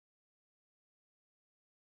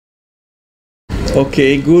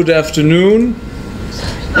Okay, good afternoon.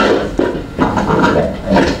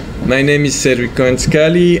 My name is Cedric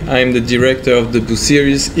Cohen-Scali. I'm the director of the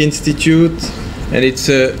Bucerius Institute, and it's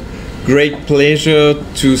a great pleasure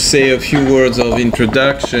to say a few words of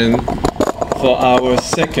introduction for our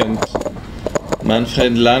second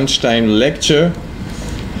Manfred Lahnstein lecture.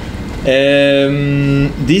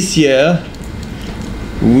 This year,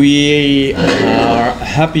 we are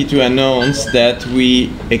happy to announce that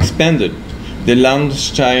we expanded the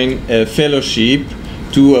Lahnstein Fellowship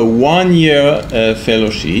to a one-year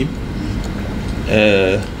fellowship.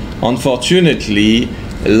 Unfortunately,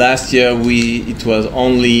 last year it was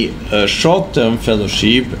only a short-term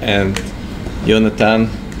fellowship, and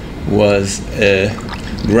Jonathan was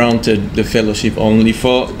granted the fellowship only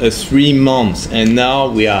for 3 months, and now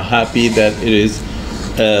we are happy that it is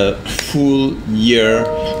a full-year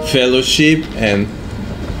fellowship, and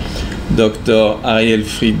Dr. Ariel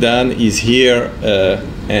Friedan is here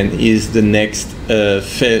and is the next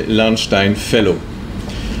Lahnstein Fellow.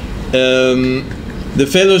 The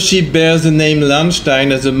fellowship bears the name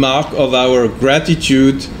Lahnstein as a mark of our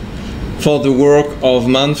gratitude for the work of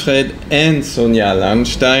Manfred and Sonia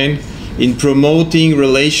Lahnstein in promoting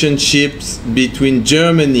relationships between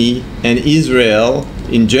Germany and Israel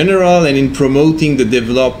in general, and in promoting the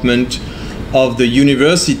development of the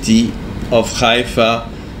University of Haifa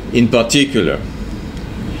in particular.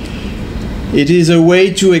 It is a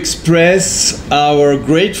way to express our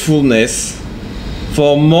gratefulness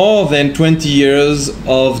for more than 20 years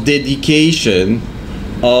of dedication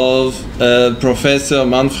of Professor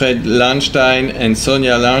Manfred Lahnstein and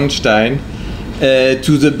Sonia Lahnstein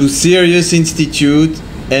to the Bucerius Institute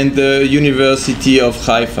and the University of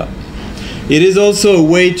Haifa. It is also a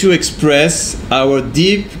way to express our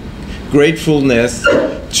deep gratefulness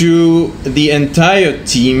to the entire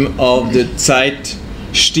team of the Zeit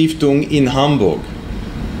Stiftung in Hamburg,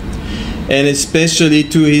 and especially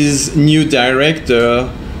to his new director,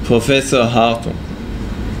 Professor Hartung.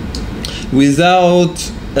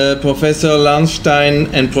 Without Professor Lahnstein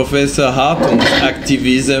and Professor Hartung's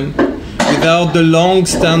activism, without the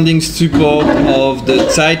long-standing support of the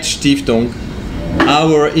Zeit Stiftung,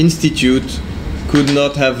 our institute could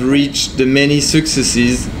not have reached the many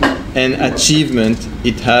successes and achievement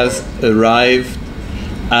it has arrived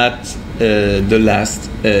at the last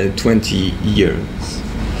 20 years.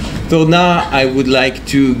 So now I would like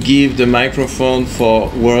to give the microphone for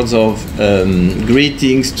words of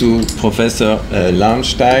greetings to Professor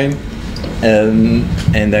Lahnstein,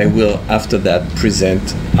 and I will after that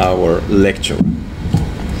present our lecture.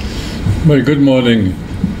 Well, good morning.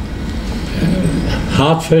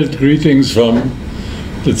 Heartfelt greetings from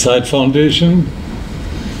the Zeit Foundation,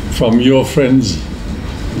 from your friends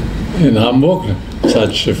in Hamburg,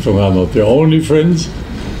 Zeit Stiftung Hamburg, the only friends.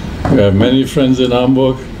 We have many friends in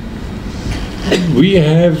Hamburg. We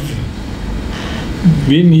have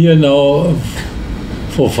been here now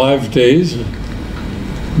for 5 days,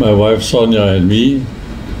 my wife Sonia and me,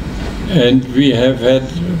 and we have had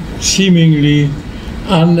seemingly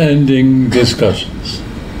unending discussions,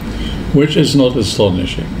 which is not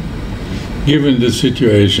astonishing, given the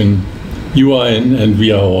situation you are in and we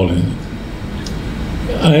are all in.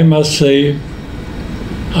 I must say,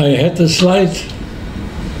 I had a slight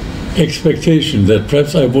expectation that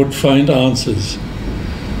perhaps I would find answers.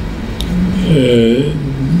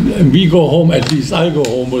 We go home, at least I go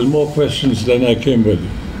home, with more questions than I came with.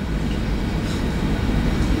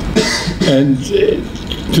 And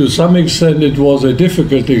to some extent it was a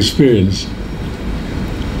difficult experience.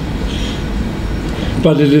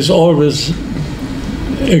 But it is always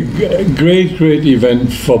a great, great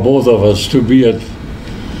event for both of us to be at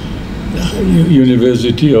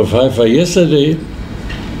University of Haifa. Yesterday,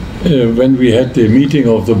 when we had the meeting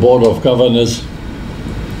of the Board of Governors,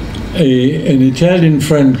 an Italian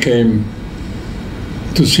friend came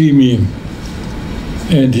to see me,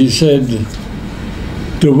 and he said,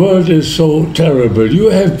 "The world is so terrible. You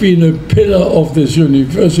have been a pillar of this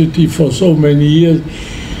university for so many years.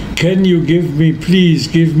 Can you please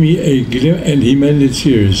give me a glimmer," and he meant it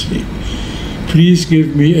seriously, "please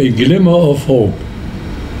give me a glimmer of hope."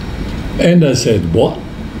 And I said, "What?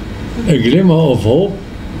 A glimmer of hope?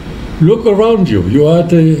 Look around you. You are at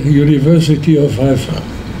the University of Haifa,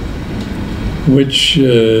 which,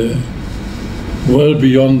 well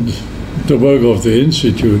beyond the work of the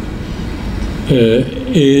Institute,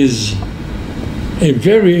 is a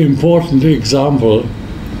very important example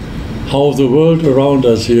how the world around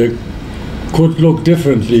us here could look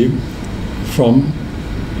differently from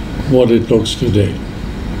what it looks today.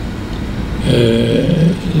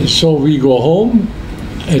 So we go home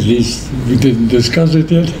At least we didn't discuss it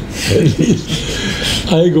yet. At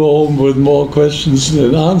least I go home with more questions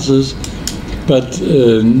than answers. But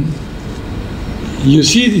you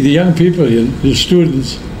see the young people here, the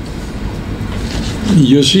students,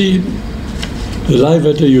 you see the life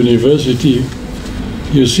at the university,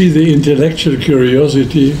 you see the intellectual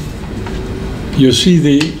curiosity, you see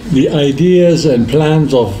the ideas and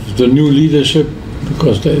plans of the new leadership,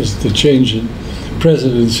 because there is the change in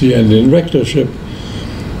presidency and in rectorship.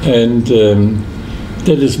 And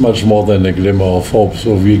that is much more than a glimmer of hope.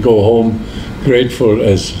 So we go home grateful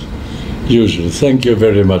as usual. Thank you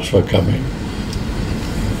very much for coming.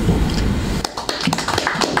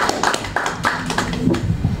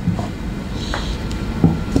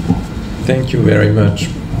 Thank you very much,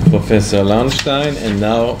 Professor Lahnstein. And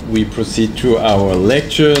now we proceed to our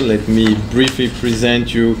lecture. Let me briefly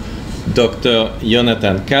present you Dr.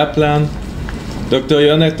 Jonathan Kaplan. Dr.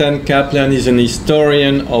 Jonathan Kaplan is an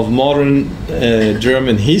historian of modern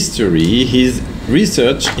German history. His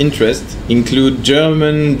research interests include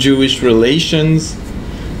German-Jewish relations,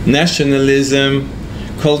 nationalism,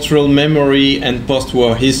 cultural memory, and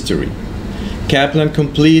post-war history. Kaplan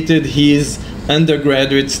completed his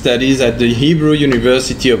undergraduate studies at the Hebrew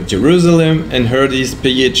University of Jerusalem and earned his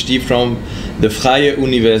PhD from the Freie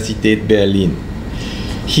Universität Berlin.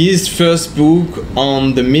 His first book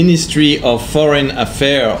on the Ministry of Foreign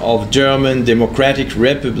Affairs of German Democratic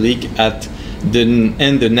Republic and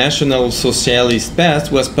the National Socialist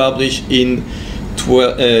Past was published in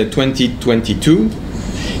 2022.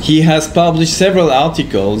 He has published several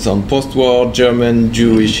articles on post-war German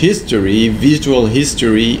Jewish history, visual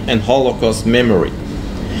history, and Holocaust memory.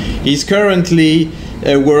 He is currently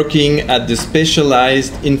working at the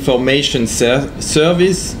Specialized Information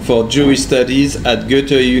Service for Jewish Studies at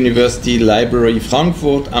Goethe University Library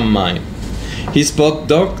Frankfurt am Main. His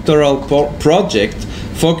postdoctoral project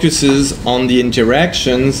focuses on the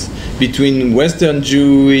interactions between Western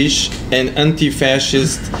Jewish and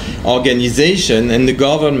anti-fascist organization and the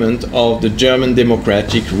government of the German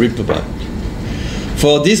Democratic Republic.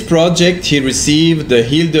 For this project, he received the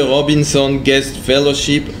Hilde Robinson Guest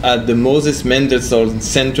Fellowship at the Moses Mendelssohn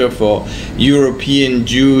Center for European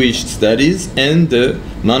Jewish Studies and the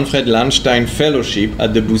Manfred Lahnstein Fellowship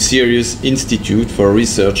at the Bucerius Institute for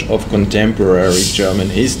Research of Contemporary German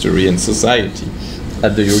History and Society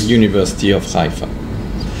at the University of Haifa.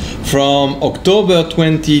 From October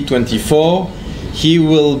 2024, he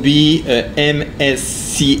will be a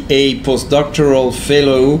MSCA postdoctoral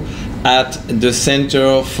fellow at the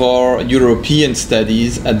Center for European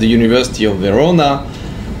Studies at the University of Verona.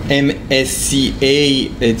 MSCA,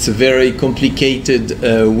 it's a very complicated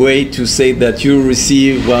way to say that you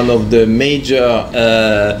receive one of the major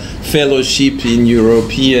fellowship in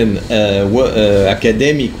European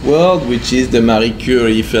academic world, which is the Marie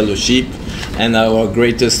Curie Fellowship, and our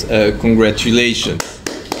greatest congratulations.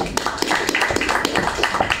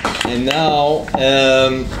 And now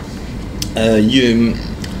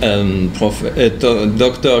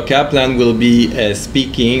Dr. Kaplan will be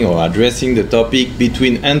speaking or addressing the topic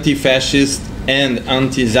between anti-fascist and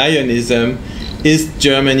anti-Zionism, East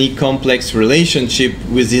Germany complex relationship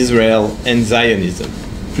with Israel and Zionism.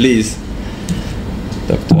 Please,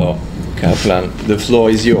 Dr. Kaplan, the floor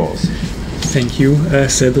is yours. Thank you,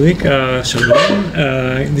 Cedric. Shalom.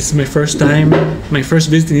 This is my first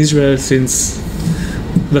visit in Israel since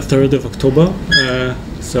the 3rd of October.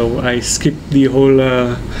 So I skipped the whole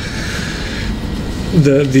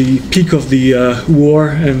the peak of the war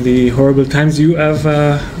and the horrible times you have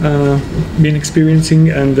been experiencing,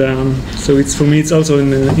 and so for me it's also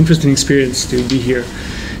an interesting experience to be here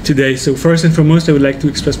today. So first and foremost, I would like to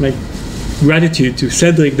express my gratitude to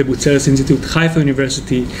Cedric, the Bucerius Institute, Haifa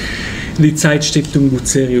University, the Zeitstiftung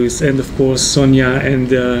Bucerius, and of course Sonia and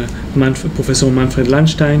Professor Manfred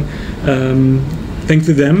Lahnstein. Thanks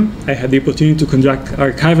to them, I had the opportunity to conduct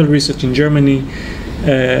archival research in Germany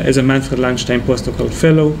as a Manfred Lahnstein postdoctoral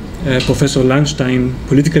fellow. Professor Lahnstein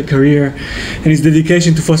political career and his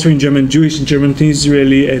dedication to fostering German Jewish and German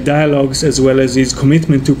Israeli dialogues, as well as his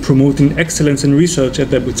commitment to promoting excellence in research at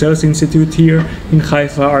the Bucerius Institute here in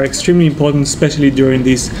Haifa are extremely important, especially during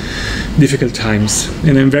these difficult times.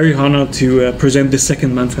 And I'm very honored to present the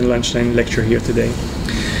second Manfred Lahnstein lecture here today.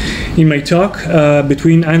 In my talk,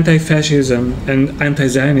 between anti-fascism and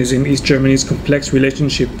anti-Zionism, East Germany's complex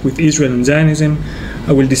relationship with Israel and Zionism,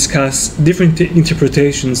 I will discuss different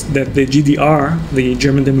interpretations that the GDR, the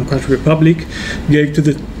German Democratic Republic, gave to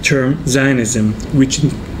the term Zionism, which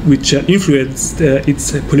influenced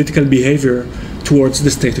its political behavior towards the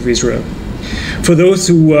State of Israel. For those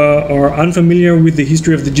who are unfamiliar with the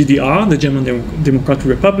history of the GDR, the German Democratic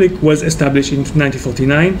Republic was established in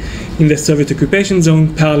 1949 in the Soviet occupation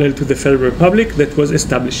zone, parallel to the Federal Republic that was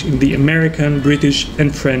established in the American, British,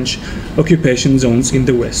 and French occupation zones in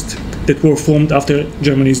the West that were formed after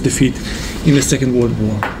Germany's defeat in the Second World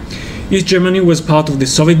War. East Germany was part of the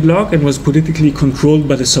Soviet bloc and was politically controlled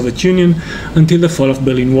by the Soviet Union until the fall of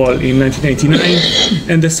Berlin Wall in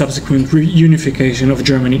 1989 and the subsequent reunification of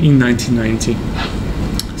Germany in 1990.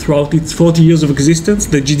 Throughout its 40 years of existence,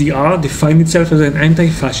 the GDR defined itself as an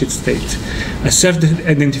anti-fascist state, a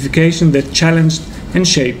self-identification that challenged and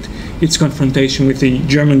shaped its confrontation with the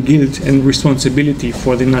German guilt and responsibility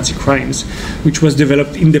for the Nazi crimes, which was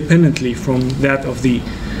developed independently from that of the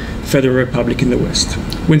Federal Republic in the West.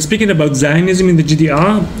 When speaking about Zionism in the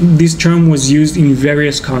GDR, this term was used in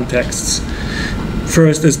various contexts.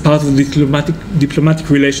 First, as part of the diplomatic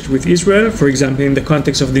relationship with Israel, for example, in the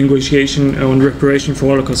context of the negotiation on reparation for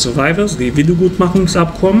Holocaust survivors, the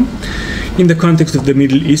Wiedergutmachungsabkommen, in the context of the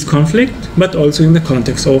Middle East conflict, but also in the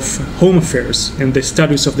context of home affairs and the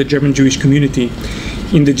status of the German Jewish community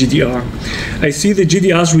in the GDR. I see the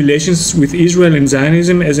GDR's relations with Israel and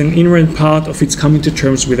Zionism as an inherent part of its coming to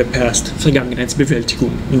terms with the past,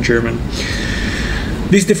 Vergangenheitsbewältigung in German.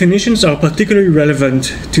 These definitions are particularly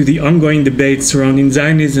relevant to the ongoing debates surrounding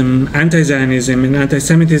Zionism, anti-Zionism, and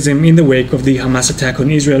anti-Semitism in the wake of the Hamas attack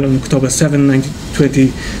on Israel on October 7,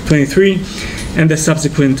 2023, and the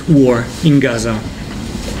subsequent war in Gaza.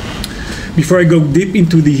 Before I go deep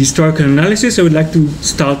into the historical analysis, I would like to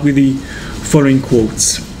start with the following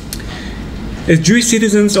quotes. As Jewish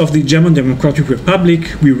citizens of the German Democratic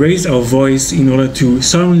Republic, we raise our voice in order to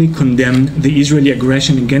solemnly condemn the Israeli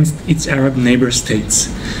aggression against its Arab neighbor states.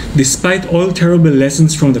 Despite all terrible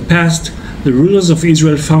lessons from the past, the rulers of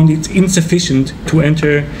Israel found it insufficient to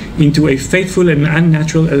enter into a faithful and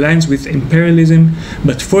unnatural alliance with imperialism,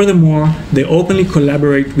 but furthermore, they openly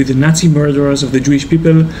collaborate with the Nazi murderers of the Jewish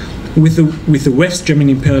people, with the West German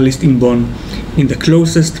imperialists in Bonn, in the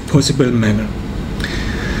closest possible manner.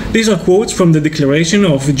 These are quotes from the Declaration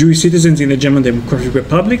of Jewish Citizens in the German Democratic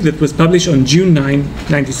Republic that was published on June 9,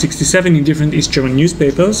 1967 in different East German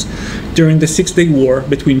newspapers during the Six-Day War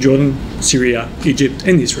between Jordan, Syria, Egypt,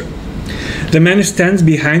 and Israel. The man who stands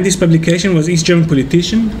behind this publication was East German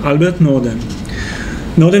politician Albert Norden.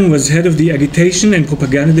 Norden was head of the agitation and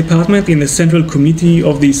propaganda department in the Central Committee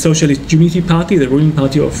of the Socialist Unity Party, the ruling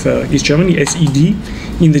party of East Germany, SED,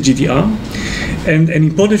 in the GDR, and an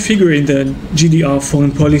important figure in the GDR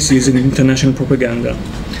foreign policies and international propaganda.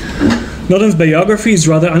 Norden's biography is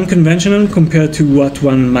rather unconventional compared to what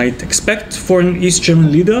one might expect for an East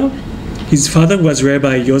German leader. His father was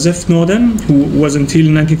Rabbi Joseph Norden, who was until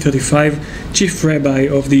 1935 chief rabbi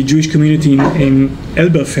of the Jewish community in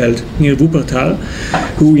Elberfeld near Wuppertal,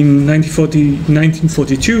 who in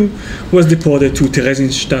 1942 was deported to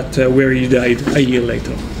Theresienstadt, where he died a year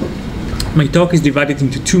later. My talk is divided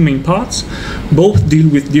into two main parts. Both deal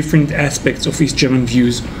with different aspects of East German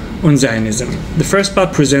views on Zionism. The first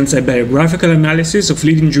part presents a biographical analysis of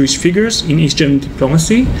leading Jewish figures in East German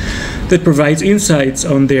diplomacy that provides insights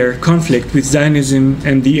on their conflict with Zionism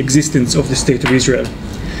and the existence of the State of Israel.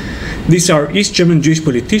 These are East German Jewish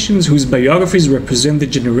politicians whose biographies represent the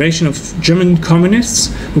generation of German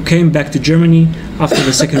communists who came back to Germany after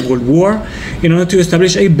the Second World War in order to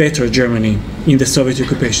establish a better Germany in the Soviet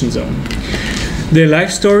occupation zone. Their life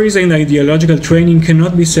stories and ideological training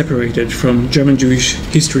cannot be separated from German Jewish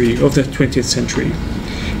history of the 20th century.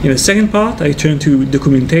 In the second part, I turn to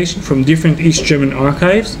documentation from different East German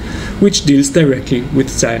archives, which deals directly with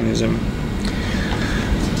Zionism.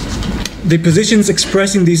 The positions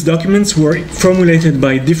expressed in these documents were formulated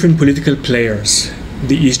by different political players: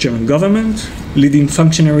 the East German government, leading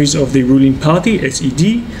functionaries of the ruling party,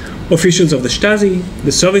 SED, officials of the Stasi,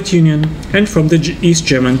 the Soviet Union, and from the East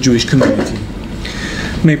German Jewish community.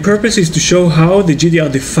 My purpose is to show how the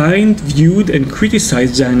GDR defined, viewed, and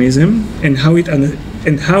criticized Zionism, and how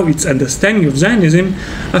its understanding of Zionism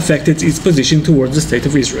affected its position towards the State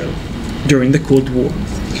of Israel during the Cold War.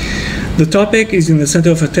 The topic is in the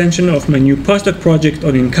center of attention of my new postdoc project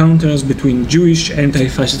on encounters between Jewish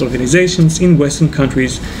anti-fascist organizations in Western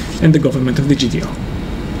countries and the government of the GDR.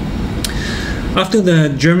 After the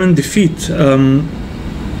German defeat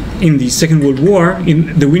in the Second World War,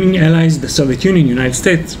 the winning allies, the Soviet Union, United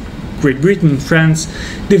States, Great Britain, France,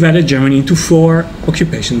 divided Germany into 4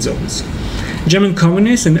 occupation zones. German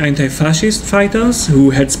communists and anti-fascist fighters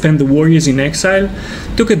who had spent the war years in exile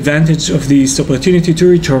took advantage of this opportunity to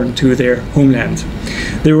return to their homeland.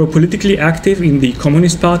 They were politically active in the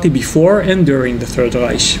Communist Party before and during the Third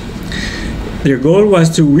Reich. Their goal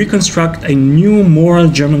was to reconstruct a new moral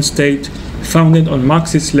German state founded on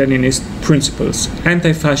Marxist-Leninist principles,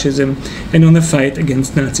 anti-fascism, and on the fight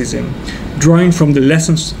against Nazism, drawing from the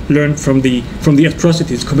lessons learned from the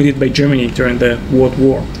atrocities committed by Germany during the World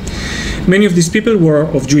War. Many of these people were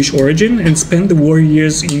of Jewish origin and spent the war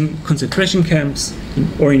years in concentration camps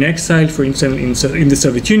or in exile, for instance, in the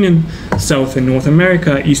Soviet Union, South and North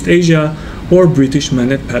America, East Asia, or British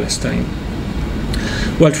Mandate Palestine.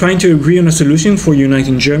 While trying to agree on a solution for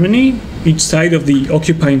uniting Germany, each side of the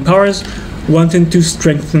occupying powers wanted to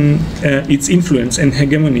strengthen its influence and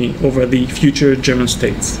hegemony over the future German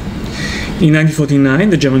states. In 1949,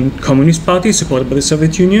 the German Communist Party, supported by the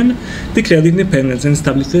Soviet Union, declared independence and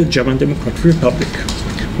established the German Democratic Republic.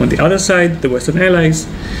 On the other side, the Western Allies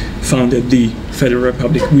founded the Federal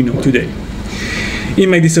Republic we know today. In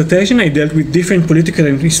my dissertation, I dealt with different political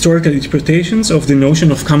and historical interpretations of the notion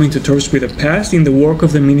of coming to terms with the past in the work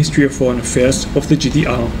of the Ministry of Foreign Affairs of the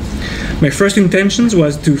GDR. My first intentions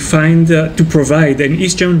was to provide an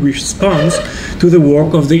East German response to the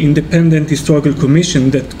work of the Independent Historical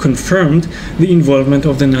Commission that confirmed the involvement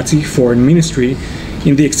of the Nazi Foreign Ministry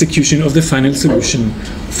in the execution of the final solution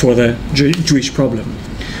for the Jewish problem.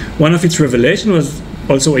 One of its revelations was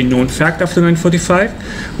also a known fact after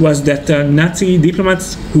 1945, was that Nazi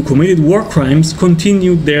diplomats who committed war crimes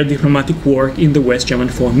continued their diplomatic work in the West German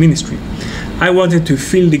Foreign Ministry. I wanted to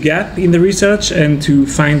fill the gap in the research and to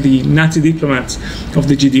find the Nazi diplomats of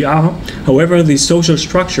the GDR. However, the social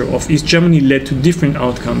structure of East Germany led to different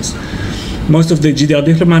outcomes. Most of the GDR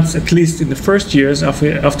diplomats, at least in the first years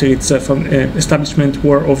after its establishment,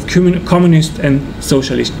 were of communist and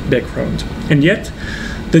socialist background. And yet,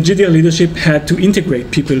 the GDR leadership had to integrate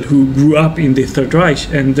people who grew up in the Third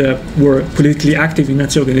Reich and were politically active in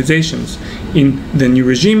Nazi organizations in the new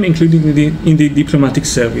regime, including in the diplomatic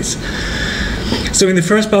service. So in the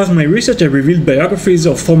first part of my research, I revealed biographies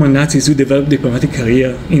of former Nazis who developed diplomatic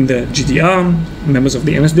career in the GDR, members of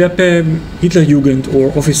the NSDAP, Hitlerjugend,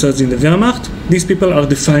 or officers in the Wehrmacht. These people are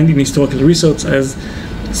defined in historical research as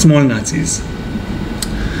small Nazis.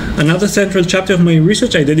 Another central chapter of my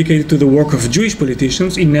research I dedicated to the work of Jewish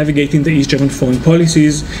politicians in navigating the East German foreign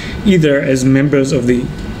policies, either as members of the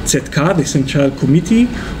ZK, the Central Committee,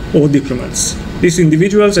 or diplomats. These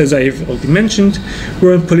individuals, as I have already mentioned,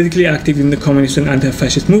 were politically active in the communist and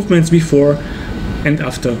anti-fascist movements before and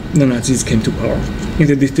after the Nazis came to power. In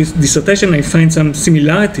the dissertation, I find some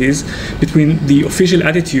similarities between the official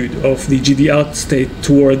attitude of the GDR state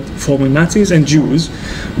toward former Nazis and Jews.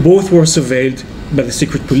 Both were surveilled by the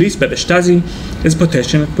secret police, by the Stasi, as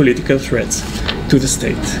potential political threats to the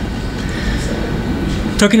state.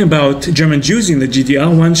 Talking about German Jews in the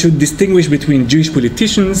GDR, one should distinguish between Jewish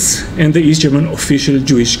politicians and the East German official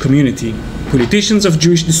Jewish community. Politicians of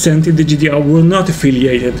Jewish descent in the GDR were not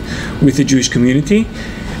affiliated with the Jewish community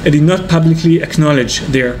and did not publicly acknowledge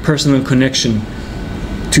their personal connection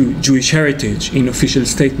to Jewish heritage in official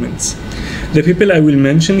statements. The people I will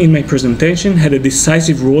mention in my presentation had a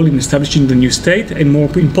decisive role in establishing the new state and, more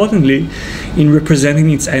importantly, in representing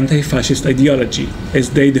its anti-fascist ideology,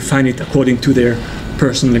 as they define it according to their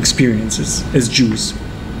personal experiences as Jews.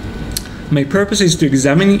 My purpose is to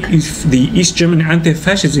examine if the East German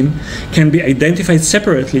anti-fascism can be identified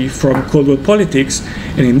separately from Cold War politics,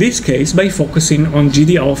 and in this case by focusing on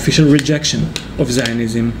GDR official rejection of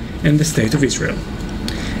Zionism and the State of Israel.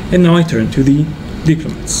 And now I turn to the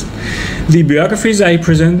diplomats. The biographies I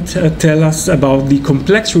present tell us about the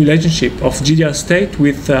complex relationship of GDR state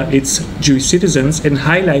with its Jewish citizens and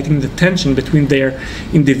highlighting the tension between their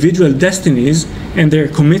individual destinies and their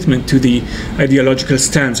commitment to the ideological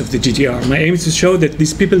stance of the GDR. My aim is to show that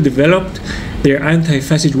these people developed their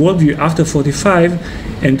anti-fascist worldview after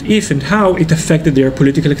 1945 and if and how it affected their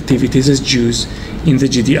political activities as Jews in the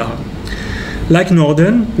GDR. Like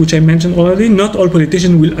Norden, which I mentioned already, not all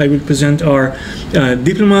politicians I will present are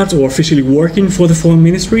diplomats or officially working for the foreign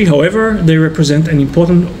ministry. However, they represent an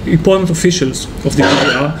important officials of the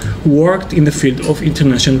GDR who worked in the field of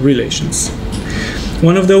international relations.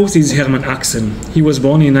 One of those is Hermann Axen. He was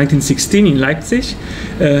born in 1916 in Leipzig.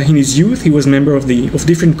 In his youth, he was a member of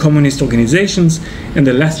different communist organizations, and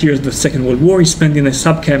the last years of the Second World War he spent in a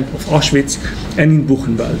subcamp of Auschwitz and in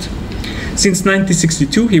Buchenwald. Since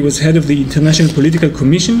 1962, he was head of the International Political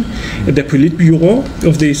Commission at the Politburo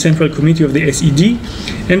of the Central Committee of the SED,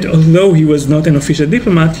 and although he was not an official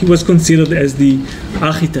diplomat, he was considered as the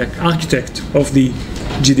architect of the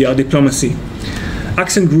GDR diplomacy.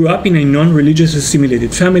 Axen grew up in a non-religious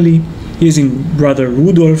assimilated family. He and brother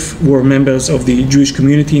Rudolf were members of the Jewish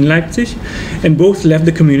community in Leipzig, and both left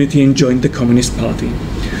the community and joined the Communist Party.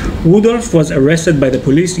 Rudolf was arrested by the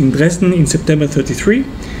police in Dresden in September 1933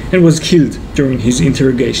 and was killed during his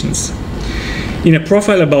interrogations. In a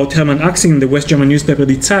profile about Hermann Axing in the West German newspaper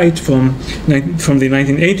Die Zeit from the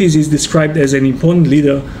 1980s, he's described as an important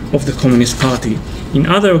leader of the Communist Party. In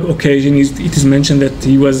other occasions, it is mentioned that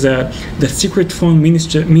he was the secret foreign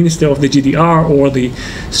minister of the GDR, or the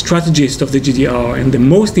strategist of the GDR, and the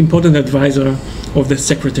most important advisor of the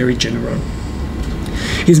Secretary General.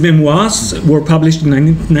 His memoirs were published in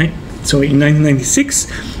 1996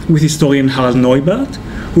 with historian Harald Neubert,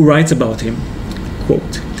 who writes about him,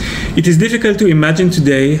 quote, "It is difficult to imagine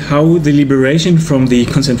today how the liberation from the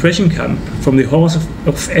concentration camp, from the horrors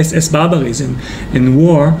of SS barbarism and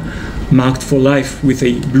war, marked for life with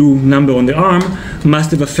a blue number on the arm,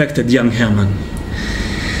 must have affected young Hermann."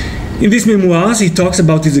 In these memoirs, he talks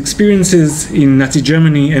about his experiences in Nazi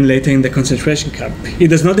Germany and later in the concentration camp. He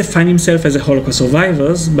does not define himself as a Holocaust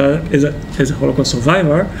survivor,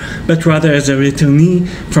 but rather as a returnee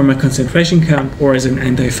from a concentration camp, or as an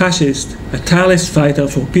anti-fascist, a tireless fighter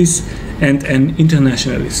for peace, and an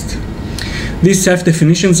internationalist. These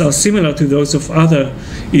self-definitions are similar to those of other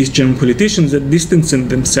East German politicians that distanced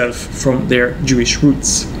themselves from their Jewish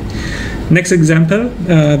roots. Next example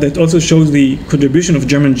that also shows the contribution of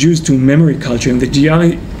German Jews to memory culture in the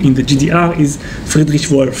GDR is Friedrich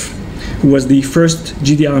Wolf, who was the first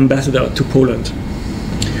GDR ambassador to Poland.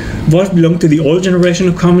 Wolf belonged to the old generation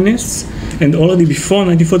of communists, and already before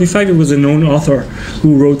 1945 he was a known author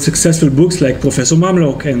who wrote successful books like Professor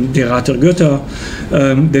Mamlock and Der Rater Götter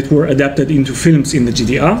that were adapted into films in the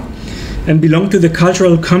GDR, and belonged to the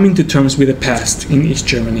cultural coming to terms with the past in East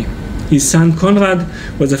Germany. His son Konrad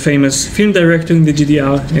was a famous film director in the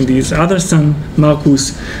GDR, and his other son,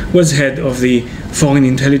 Markus, was head of the Foreign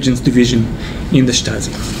Intelligence Division in the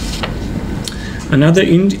Stasi. Another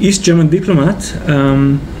East German diplomat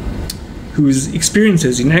whose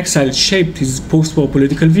experiences in exile shaped his post-war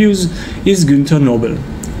political views is Günther Nobel.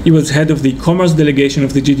 He was head of the Commerce Delegation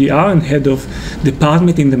of the GDR and head of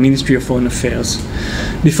department in the Ministry of Foreign Affairs.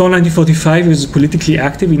 Before 1945, he was politically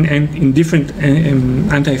active in different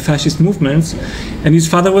anti-fascist movements, and his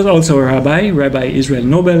father was also a rabbi, Rabbi Israel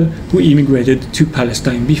Nobel, who immigrated to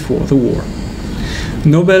Palestine before the war.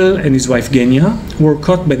 Nobel and his wife Genia were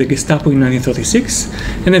caught by the Gestapo in 1936,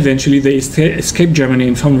 and eventually they escaped Germany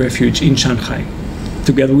and found refuge in Shanghai,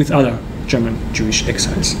 together with other German Jewish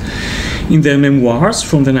exiles. In their memoirs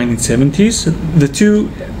from the 1970s, the two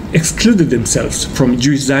excluded themselves from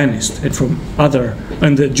Jewish Zionists and from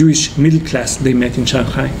the Jewish middle class they met in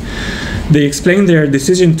Shanghai. They explained their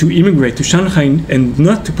decision to immigrate to Shanghai and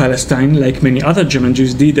not to Palestine, like many other German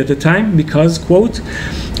Jews did at the time, because, quote,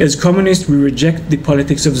 "As communists, we reject the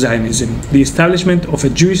politics of Zionism, the establishment of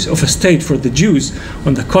a state for the Jews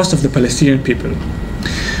on the cost of the Palestinian people."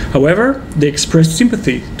 However, they expressed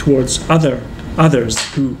sympathy towards others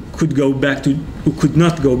who could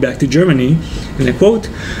not go back to Germany, and I quote,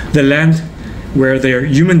 "the land where their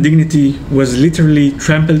human dignity was literally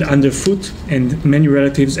trampled underfoot and many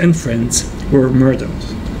relatives and friends were murdered."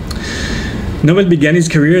 Nobel began his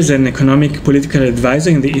career as an economic political advisor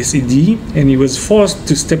in the SED, and he was forced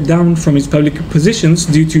to step down from his public positions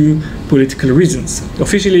due to political reasons,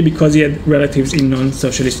 officially because he had relatives in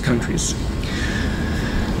non-socialist countries.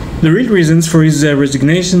 The real reasons for his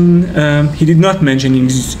resignation he did not mention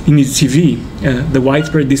in his CV, the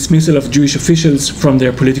widespread dismissal of Jewish officials from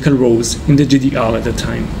their political roles in the GDR at the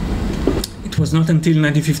time. It was not until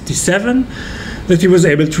 1957 that he was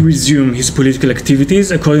able to resume his political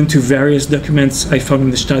activities, according to various documents I found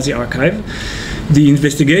in the Stasi archive. The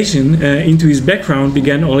investigation into his background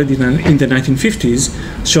began already in the 1950s,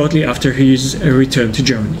 shortly after his return to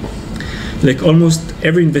Germany. Like almost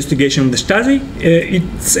every investigation of the Stasi,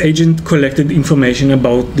 its agent collected information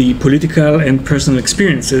about the political and personal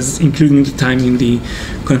experiences, including the time in the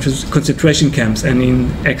concentration camps and in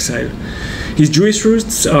exile. His Jewish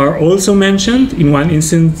roots are also mentioned. In one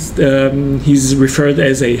instance, he's referred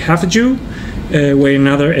as a half-Jew, while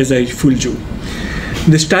another as a full Jew.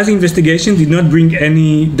 The Stasi investigation did not bring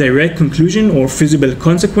any direct conclusion or feasible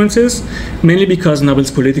consequences, mainly because Nobel's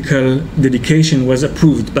political dedication was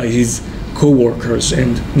approved by his co-workers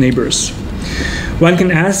and neighbors. One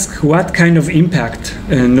can ask what kind of impact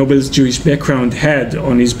Nobel's Jewish background had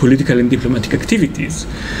on his political and diplomatic activities.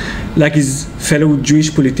 Like his fellow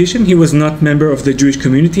Jewish politician, he was not a member of the Jewish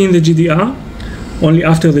community in the GDR. Only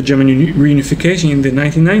after the German reunification in the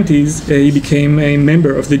 1990s, he became a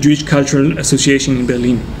member of the Jewish Cultural Association in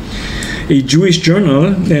Berlin. A Jewish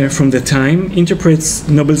journal from the time interprets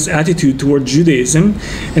Nobel's attitude toward Judaism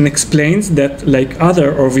and explains that, like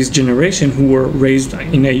other of his generation who were raised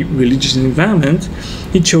in a religious environment,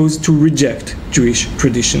 he chose to reject Jewish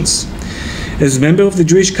traditions. As a member of the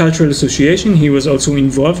Jewish Cultural Association, he was also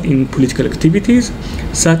involved in political activities,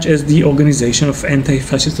 such as the organization of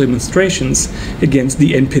anti-fascist demonstrations against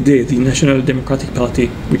the NPD, the National Democratic Party,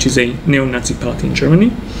 which is a neo-Nazi party in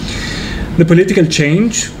Germany. The political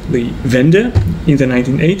change, the Wende, in the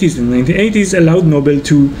 1980s and 1980s allowed Nobel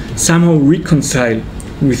to somehow reconcile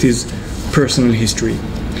with his personal history.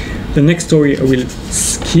 The next story I will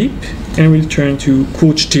skip and will turn to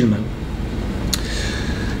Kurt Stillman.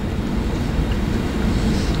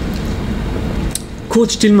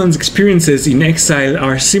 Kurt Stillman's experiences in exile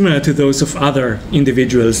are similar to those of other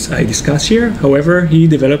individuals I discuss here. However, he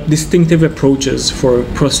developed distinctive approaches for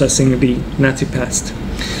processing the Nazi past.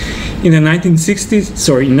 In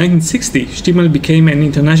 1960, Stillman became an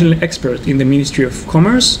international expert in the Ministry of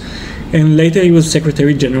Commerce, and later he was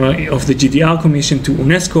Secretary General of the GDR Commission to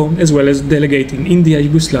UNESCO, as well as delegate in India,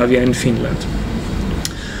 Yugoslavia, and Finland.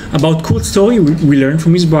 About Kurt's story, we learn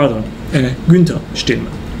from his brother, Günther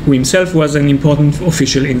Stillman, who himself was an important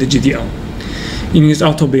official in the GDR. In his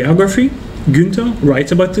autobiography, Günther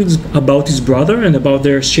writes about his brother and about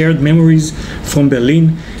their shared memories from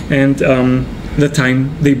Berlin and the time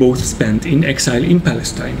they both spent in exile in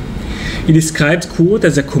Palestine. He describes Kurt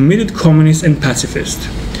as a committed communist and pacifist.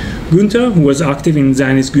 Günther, who was active in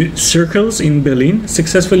Zionist circles in Berlin,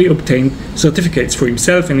 successfully obtained certificates for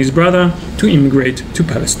himself and his brother to immigrate to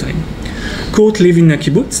Palestine. Kurt lived in a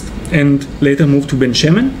kibbutz and later moved to Ben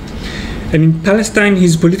Shemen. And in Palestine,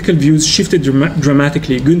 his political views shifted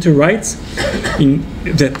dramatically. Günther writes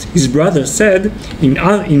that his brother said, in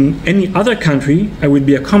any other country, I would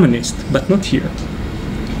be a communist, but not here.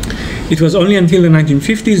 It was only until the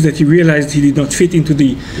 1950s that he realized he did not fit into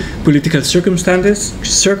the political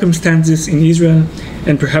circumstances in Israel,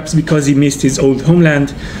 and perhaps because he missed his old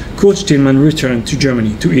homeland, Kurt Stillman returned to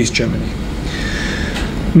Germany, to East Germany.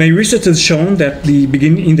 My research has shown that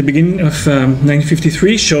in the beginning of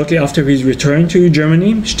 1953, shortly after his return to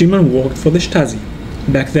Germany, Stillman worked for the Stasi.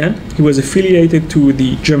 Back then, he was affiliated to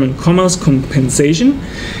the German Commerce Compensation,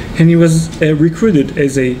 and he was recruited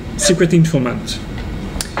as a secret informant.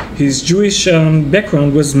 His Jewish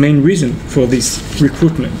background was the main reason for this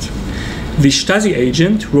recruitment. The Stasi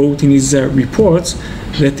agent wrote in his reports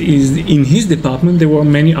that in his department there were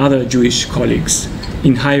many other Jewish colleagues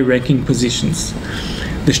in high-ranking positions.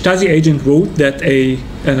 The Stasi agent wrote that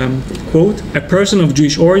quote, a person of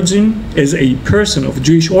Jewish origin,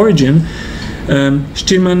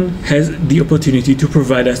 Stillman has the opportunity to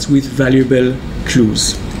provide us with valuable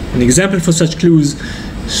clues. An example for such clues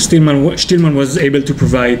Stillman was able to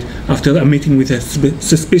provide after a meeting with a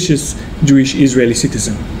suspicious Jewish Israeli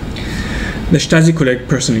citizen. The Stasi collected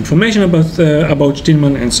personal information about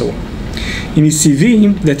Stillman and so on. In his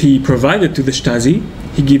CV that he provided to the Stasi,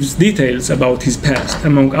 he gives details about his past.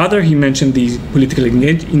 Among others, he mentioned the political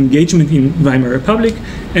engagement in Weimar Republic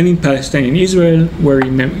and in Palestine and Israel, where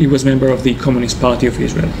he was member of the Communist Party of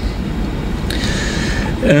Israel.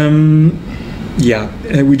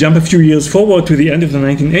 We jump a few years forward to the end of the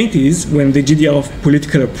 1980s, when the GDR's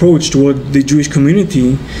political approach toward the Jewish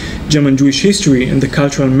community, German Jewish history, and the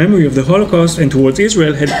cultural memory of the Holocaust and towards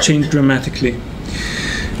Israel had changed dramatically.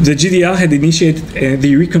 The GDR had initiated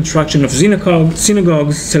the reconstruction of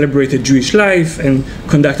synagogues, celebrated Jewish life, and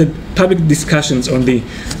conducted public discussions on the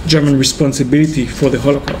German responsibility for the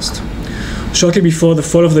Holocaust. Shortly before the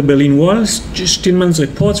fall of the Berlin Wall, Stillman's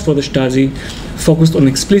reports for the Stasi focused on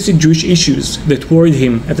explicit Jewish issues that worried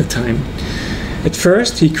him at the time. At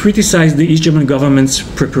first, he criticized the East German government's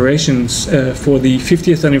preparations for the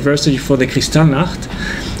 50th anniversary for the Kristallnacht.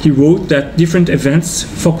 He wrote that different events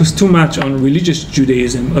focused too much on religious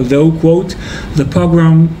Judaism, although, quote, the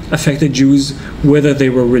pogrom affected Jews whether they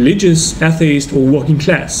were religious, atheist, or working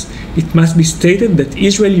class. It must be stated that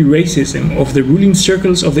Israeli racism of the ruling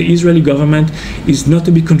circles of the Israeli government is not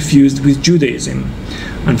to be confused with Judaism.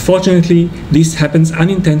 Unfortunately, this happens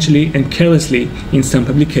unintentionally and carelessly in some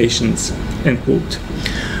publications, end quote.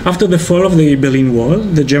 After the fall of the Berlin Wall,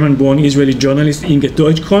 the German-born Israeli journalist Inge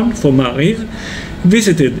Deutschkron for Ma'ariv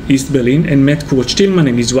visited East Berlin and met Kurt Stillman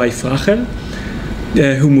and his wife Rachel,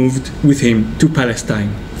 who moved with him to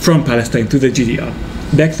Palestine, from Palestine to the GDR.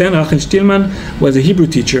 Back then, Rachel Stillman was a Hebrew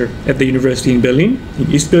teacher at the university in Berlin,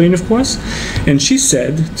 in East Berlin, of course, and she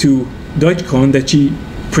said to Deutschkron that she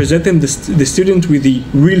presented the student with the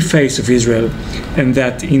real face of Israel, and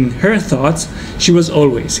that in her thoughts, she was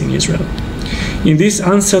always in Israel. In these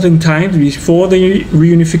uncertain times before the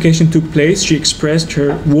reunification took place, she expressed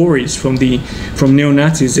her worries from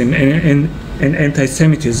neo-Nazism and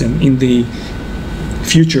anti-Semitism in the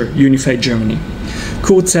future unified Germany.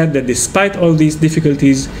 Kurt said that despite all these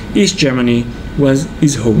difficulties, East Germany was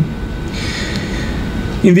his home.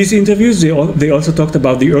 In these interviews, they also talked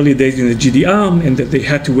about the early days in the GDR and that they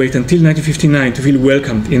had to wait until 1959 to feel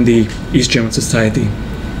welcomed in the East German society.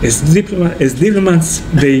 As diplomats,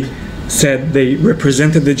 they said they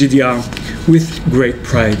represented the GDR with great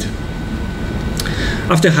pride.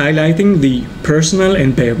 After highlighting the personal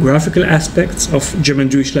and biographical aspects of German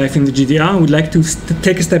Jewish life in the GDR, I would like to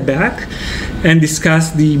take a step back and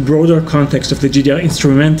discuss the broader context of the GDR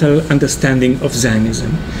instrumental understanding of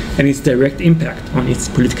Zionism and its direct impact on its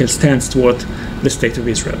political stance toward the State of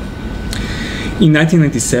Israel. In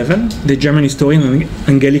 1997, the German historian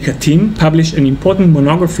Angelika Thiem published an important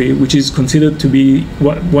monography which is considered to be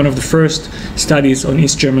one of the first studies on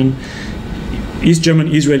East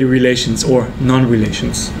German-Israeli relations or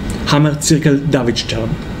non-relations, Hammer Zirkel Davidstern.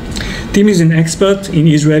 Thiem is an expert in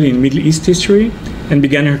Israeli and Middle East history and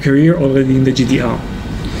began her career already in the GDR.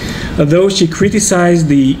 Although she criticized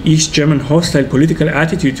the East German hostile political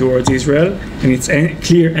attitude towards Israel and its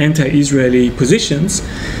clear anti-Israeli positions,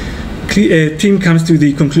 Thiem comes to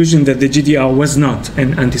the conclusion that the GDR was not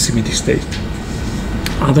an anti-Semitic state.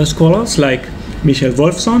 Other scholars like Michael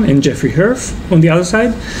Wolfson and Jeffrey Herf, on the other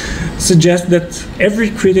side, suggest that every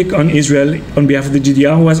critic on Israel on behalf of the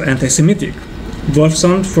GDR was anti-Semitic.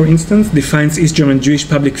 Wolfson, for instance, defines East German Jewish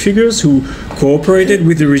public figures who cooperated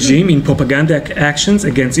with the regime in propaganda actions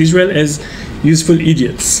against Israel as useful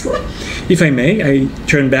idiots. If I may, I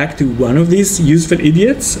turn back to one of these useful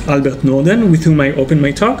idiots, Albert Norden, with whom I opened my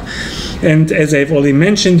talk. And as I've already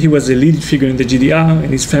mentioned, he was a leading figure in the GDR,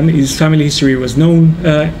 and his family history was known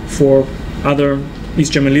for other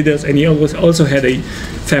East German leaders, and he also had a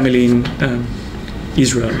family in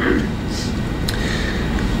Israel.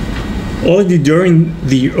 Already during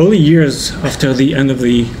the early years after the end of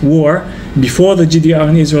the war, before the GDR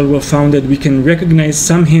and Israel were founded, we can recognize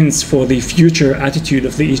some hints for the future attitude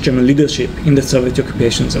of the East German leadership in the Soviet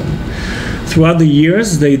occupation zone. Throughout the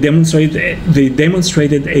years, they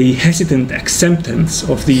demonstrated a hesitant acceptance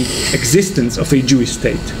of the existence of a Jewish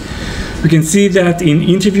state. We can see that in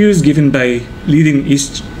interviews given by leading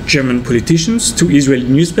East German politicians to Israeli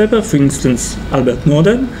newspapers, for instance, Albert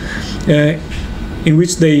Norden, in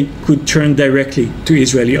which they could turn directly to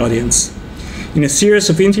Israeli audience. In a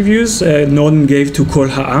series of interviews Norden gave to Kol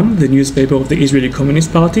Ha'am, the newspaper of the Israeli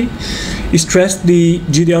Communist Party, he stressed the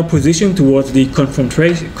GDR position towards the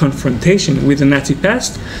confrontation with the Nazi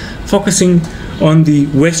past, focusing on the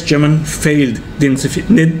West German failed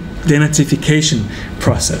denazification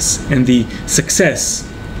process and the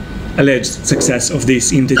alleged success of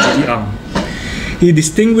this in the GDR. He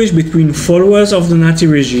distinguished between followers of the Nazi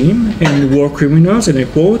regime and war criminals, and I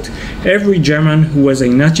quote, "Every German who was a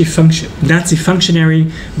Nazi functionary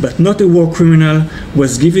but not a war criminal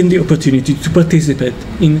was given the opportunity to participate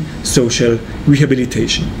in social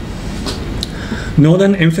rehabilitation."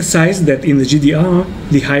 Norden emphasized that in the GDR,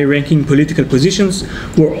 the high-ranking political positions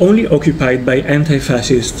were only occupied by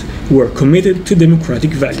anti-fascists who were committed to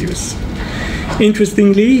democratic values.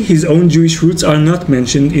 Interestingly, his own Jewish roots are not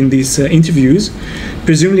mentioned in these interviews,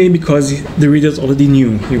 presumably because the readers already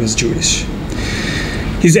knew he was Jewish.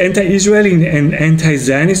 His anti-Israeli and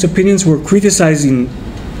anti-Zionist opinions were criticized in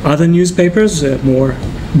other newspapers, more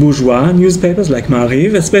bourgeois newspapers like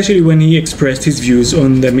Ma'ariv, especially when he expressed his views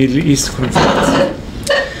on the Middle East conflict.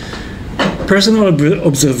 Personal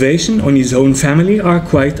observation on his own family are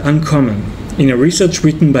quite uncommon. In a research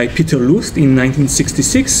written by Peter Lust in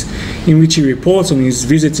 1966, in which he reports on his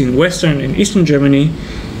visits in Western and Eastern Germany,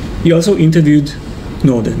 he also interviewed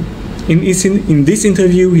Norden. In this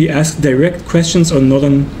interview, he asked direct questions on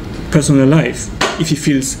Norden's personal life, if he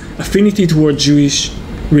feels affinity toward Jewish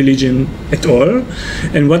religion at all,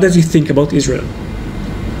 and what does he think about Israel.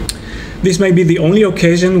 This might be the only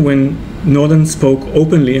occasion when Norden spoke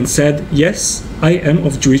openly and said, "Yes, I am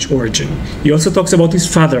of Jewish origin." He also talks about his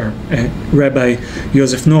father, Rabbi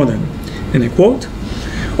Joseph Norden, and I quote,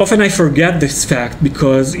 "Often I forget this fact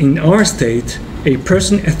because in our state, a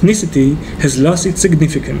person's ethnicity has lost its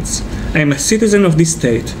significance. I am a citizen of this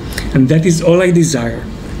state, and that is all I desire.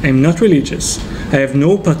 I am not religious. I have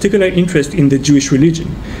no particular interest in the Jewish religion,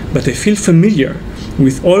 but I feel familiar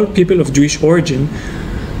with all people of Jewish origin,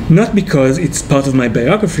 not because it's part of my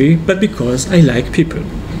biography, but because I like people."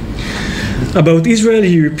 About Israel,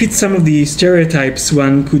 he repeats some of the stereotypes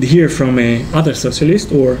one could hear from other socialist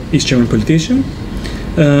or East German politician.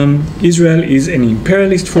 Israel is an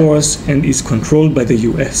imperialist force and is controlled by the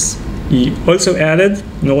US. He also added,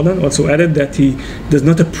 Norden also added, that he does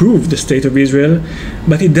not approve the state of Israel,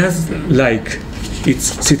 but he does like its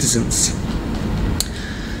citizens.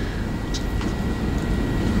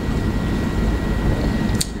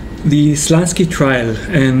 the Lahnstein trial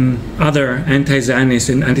and other anti-Zionist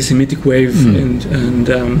and anti-Semitic wave and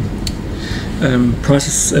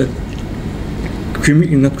process, not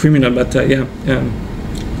criminal, but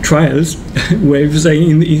trials, waves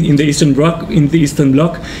in the Eastern Bloc,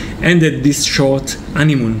 ended this short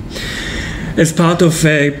honeymoon. As part of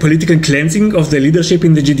a political cleansing of the leadership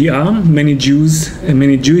in the GDR, many Jews and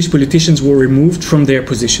many Jewish politicians were removed from their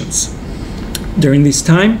positions. During this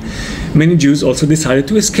time, many Jews also decided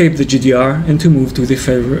to escape the GDR and to move to the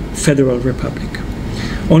Federal Republic.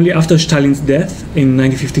 Only after Stalin's death in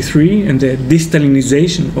 1953 and the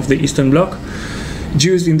de-Stalinization of the Eastern Bloc,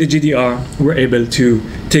 Jews in the GDR were able to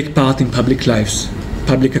take part in public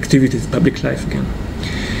activities, public life again.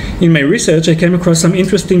 In my research, I came across some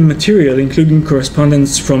interesting material, including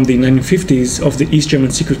correspondence from the 1950s of the East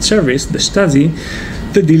German Secret Service, the Stasi,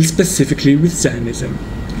 that deals specifically with Zionism.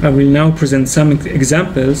 I will now present some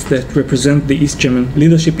examples that represent the East German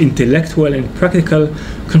leadership intellectual and practical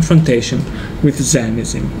confrontation with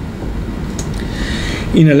Zionism.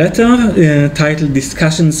 In a letter titled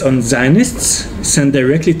Discussions on Zionists, sent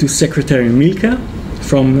directly to Secretary Milke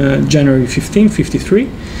from January 15, 1953,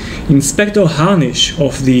 Inspector Harnisch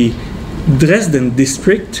of the Dresden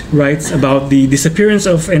district writes about the disappearance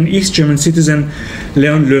of an East German citizen,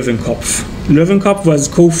 Leon Löwenkopf. Löwenkopf was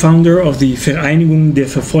co-founder of the Vereinigung der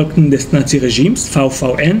Verfolgten des Naziregimes,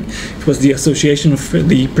 VVN. It was the association of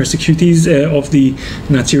the persecutees of the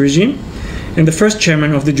Nazi regime, and the first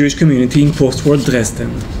chairman of the Jewish community in post-war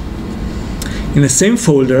Dresden. In the same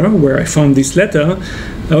folder where I found this letter,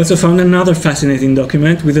 I also found another fascinating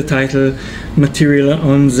document with the title Material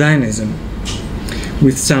on Zionism,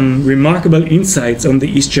 with some remarkable insights on the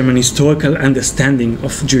East German historical understanding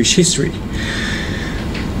of Jewish history.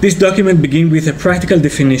 This document begins with a practical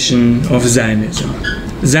definition of Zionism.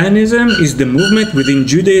 Zionism is the movement within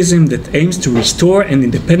Judaism that aims to restore an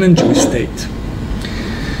independent Jewish state.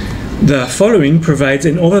 The following provides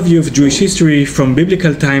an overview of Jewish history from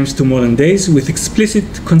biblical times to modern days, with explicit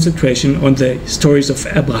concentration on the stories of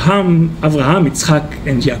Abraham, Yitzhak,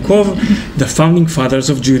 and Yaakov, the founding fathers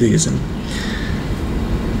of Judaism.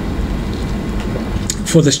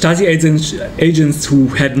 For the Stasi agents who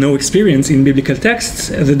had no experience in biblical texts,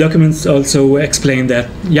 the documents also explain that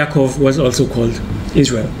Yaakov was also called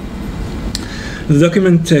Israel. The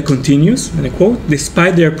document continues, and I quote,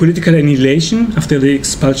 "Despite their political annihilation after the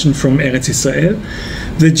expulsion from Eretz Israel,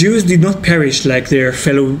 the Jews did not perish like their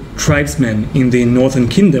fellow tribesmen in the northern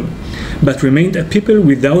kingdom, but remained a people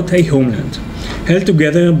without a homeland, held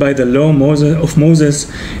together by the law of Moses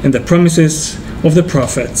and the promises of the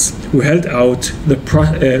prophets, who held out the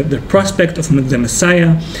prospect of the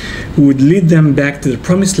Messiah, who would lead them back to the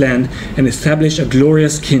promised land and establish a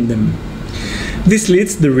glorious kingdom." This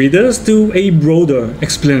leads the readers to a broader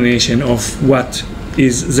explanation of what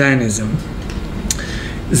is Zionism.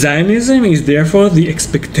 Zionism is therefore the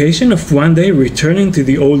expectation of one day returning to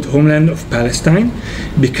the old homeland of Palestine,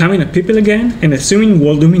 becoming a people again, and assuming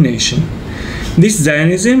world domination. This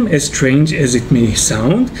Zionism, as strange as it may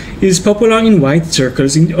sound, is popular in wide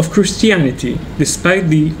circles of Christianity, despite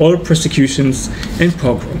all persecutions and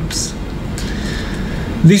pogroms.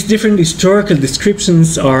 These different historical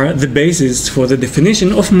descriptions are the basis for the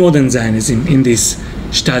definition of modern Zionism in this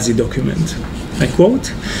Stasi document. I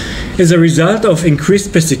quote, "As a result of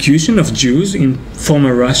increased persecution of Jews in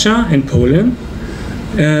former Russia and Poland,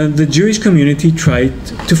 the Jewish community tried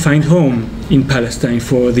to find home in Palestine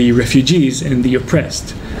for the refugees and the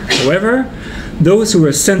oppressed. However, those who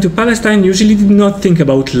were sent to Palestine usually did not think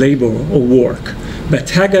about labor or work,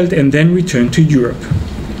 but haggled and then returned to Europe.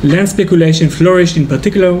 Land speculation flourished in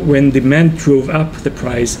particular when demand drove up the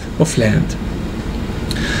price of land."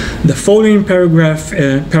 The following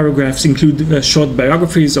paragraphs include short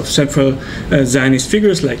biographies of several Zionist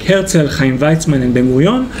figures like Herzl, Chaim Weizmann, and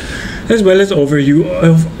Ben-Gurion, as well as an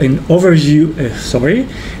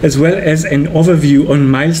overview on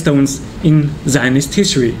milestones in Zionist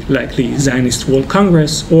history, like the Zionist World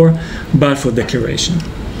Congress or Balfour Declaration.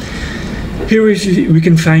 Here we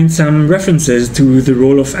can find some references to the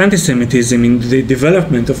role of anti-Semitism in the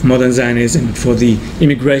development of modern Zionism for the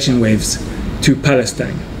immigration waves to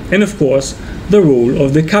Palestine. And of course, the role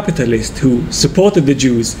of the capitalist who supported the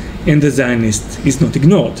Jews and the Zionists is not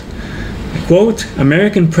ignored. I quote,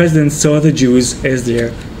 "American presidents saw the Jews as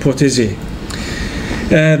their protégé."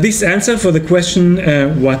 This answer for the question,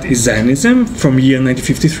 what is Zionism, from year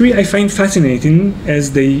 1953, I find fascinating,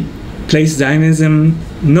 as they place Zionism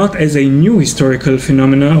not as a new historical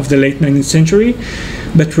phenomenon of the late 19th century,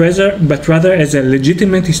 but rather as a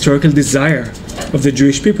legitimate historical desire of the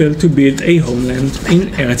Jewish people to build a homeland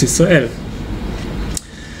in Eretz Israel.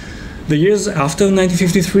 The years after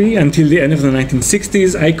 1953 until the end of the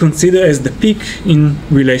 1960s I consider as the peak in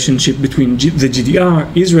relationship between the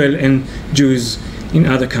GDR, Israel, and Jews in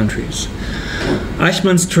other countries.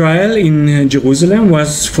 Eichmann's trial in Jerusalem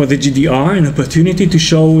was for the GDR an opportunity to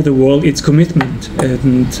show the world its commitment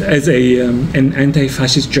and as an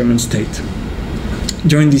anti-fascist German state.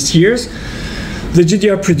 During these years, the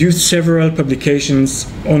GDR produced several publications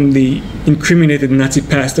on the incriminated Nazi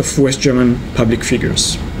past of West German public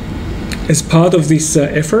figures. As part of these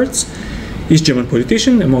efforts, East German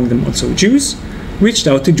politicians, among them also Jews, reached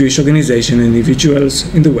out to Jewish organizations and individuals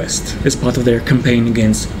in the West as part of their campaign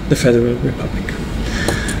against the Federal Republic.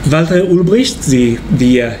 Walter Ulbricht,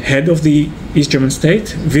 the head of the East German state,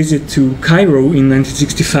 visited to Cairo in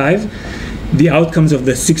 1965. The outcomes of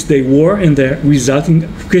the Six-Day War and the resulting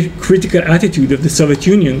critical attitude of the Soviet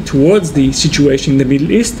Union towards the situation in the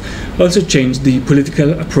Middle East also changed the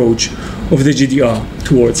political approach of the GDR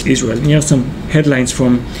towards Israel. And here are some headlines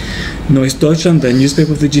from Neues Deutschland, the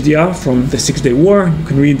newspaper of the GDR, from the Six-Day War. You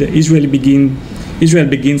can read that Israel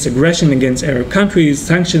begins aggression against Arab countries,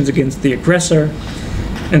 sanctions against the aggressor,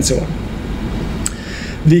 and so on.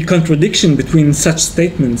 The contradiction between such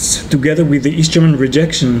statements, together with the East German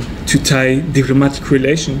rejection to tie diplomatic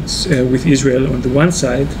relations with Israel on the one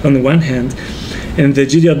hand, and the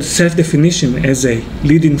GDR self-definition as a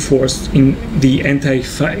leading force in the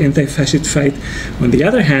anti-fascist fight on the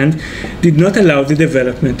other hand, did not allow the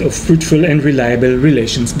development of fruitful and reliable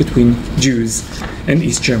relations between Jews and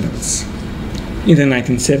East Germans. In the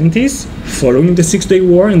 1970s, following the Six-Day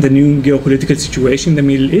War and the new geopolitical situation in the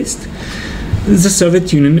Middle East, the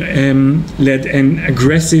Soviet Union led an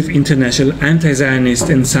aggressive international anti-Zionist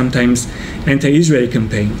and sometimes anti-Israeli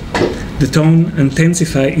campaign. The tone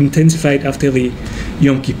intensified after the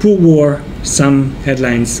Yom Kippur War. Some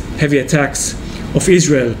headlines: heavy attacks of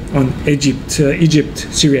Israel on Egypt,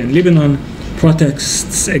 Syria, and Lebanon,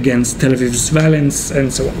 protests against Tel Aviv's violence,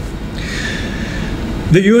 and so on.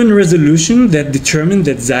 The UN resolution that determined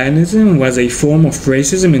that Zionism was a form of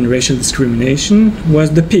racism and racial discrimination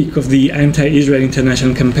was the peak of the anti-Israel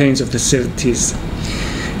international campaigns of the 70s.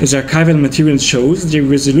 As archival material shows, the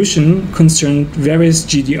resolution concerned various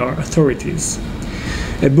GDR authorities.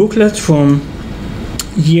 A booklet from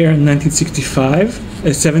year 1975,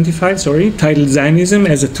 titled Zionism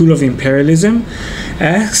as a Tool of Imperialism,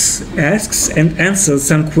 asks and answers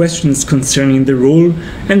some questions concerning the role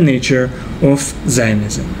and nature of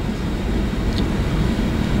Zionism.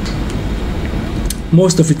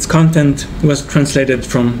 Most of its content was translated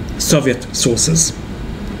from Soviet sources.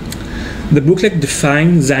 The booklet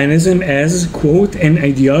defined Zionism as, quote, an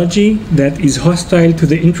ideology that is hostile to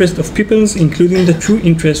the interest of peoples, including the true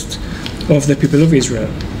interest of the people of Israel.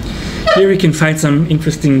 Here we can find some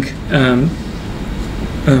interesting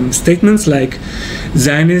statements like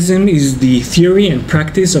Zionism is the theory and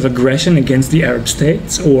practice of aggression against the Arab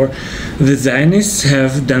states, or the Zionists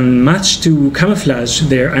have done much to camouflage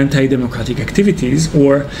their anti-democratic activities,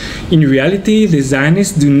 or in reality the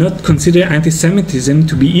Zionists do not consider anti-Semitism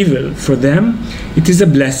to be evil. For them it is a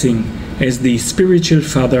blessing, as the spiritual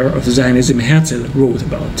father of Zionism, Herzl, wrote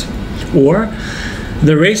about. Or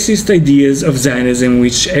the racist ideas of Zionism,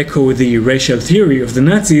 which echo the racial theory of the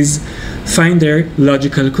Nazis, find their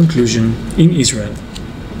logical conclusion in Israel.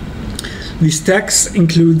 This text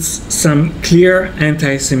includes some clear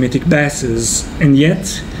anti-Semitic biases, and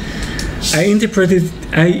yet I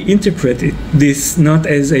interpreted this not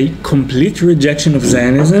as a complete rejection of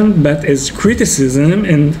Zionism, but as criticism,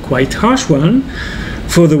 and quite harsh one,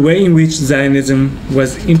 for the way in which Zionism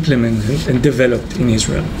was implemented and developed in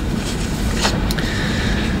Israel.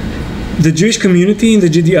 The Jewish community in the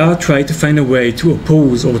GDR tried to find a way to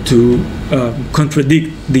oppose or to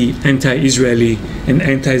contradict the anti-Israeli and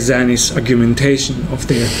anti-Zionist argumentation of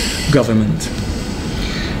their government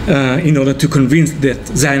in order to convince that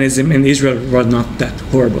Zionism and Israel were not that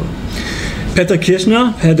horrible. Peter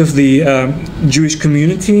Kirchner, head of the Jewish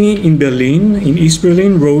community in Berlin, in East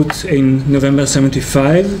Berlin, wrote in November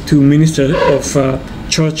 1975 to Minister of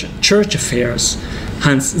Church Affairs,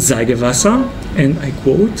 Hans Zeigewasser, and I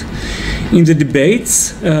quote, "In the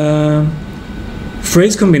debates,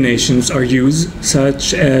 phrase combinations are used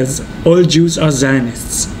such as all Jews are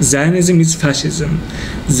Zionists, Zionism is fascism,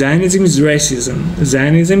 Zionism is racism,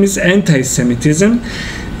 Zionism is anti-Semitism,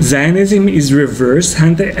 Zionism is reverse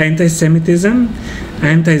anti-Semitism,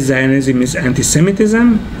 anti-Zionism is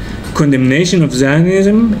anti-Semitism, condemnation of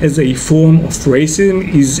Zionism as a form of racism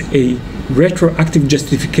is a retroactive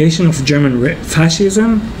justification of German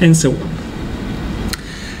fascism," and so on.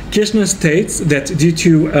 Kirchner states that due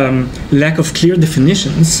to lack of clear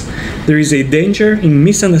definitions, there is a danger in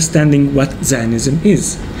misunderstanding what Zionism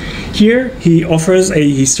is. Here, he offers a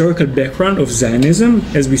historical background of Zionism,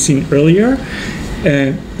 as we've seen earlier,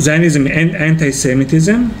 Zionism and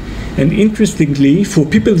anti-Semitism, and interestingly, for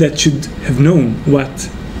people that should have known what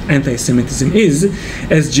anti-Semitism is,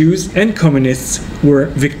 as Jews and communists were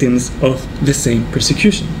victims of the same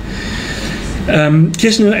persecution.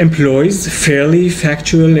 Kirchner employs fairly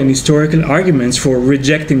factual and historical arguments for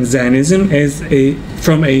rejecting Zionism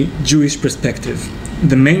from a Jewish perspective.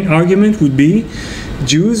 The main argument would be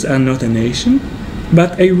Jews are not a nation,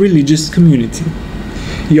 but a religious community.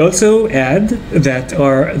 He also adds that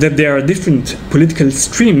there are different political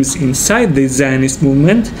streams inside the Zionist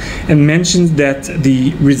movement, and mentions that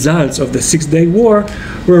the results of the Six-Day War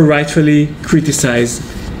were rightfully criticized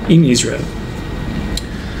in Israel.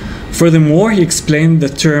 Furthermore, he explained the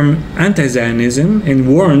term anti-Zionism and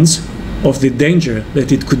warns of the danger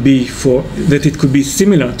that it could be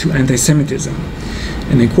similar to anti-Semitism.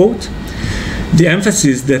 And I quote, "The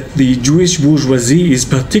emphasis that the Jewish bourgeoisie is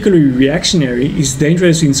particularly reactionary is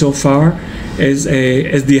dangerous insofar as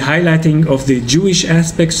the highlighting of the Jewish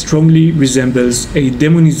aspect strongly resembles a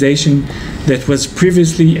demonization that was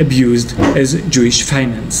previously abused as Jewish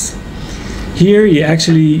finance." Here he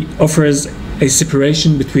actually offers a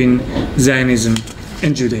separation between Zionism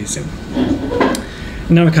and Judaism.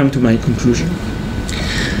 Now I come to my conclusion.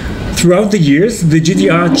 Throughout the years, the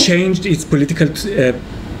GDR changed its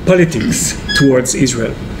politics towards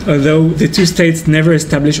Israel. Although the two states never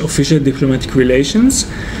established official diplomatic relations,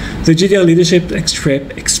 the GDR leadership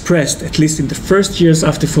expressed, at least in the first years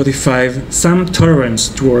after 1945, some tolerance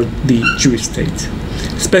toward the Jewish state,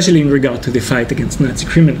 especially in regard to the fight against Nazi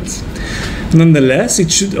criminals. Nonetheless,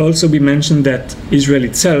 it should also be mentioned that Israel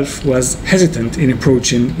itself was hesitant in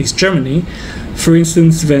approaching East Germany. For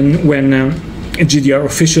instance, when a GDR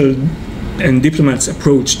official and diplomats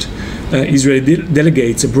approached Israeli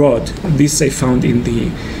delegates abroad. This I found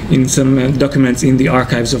in some documents in the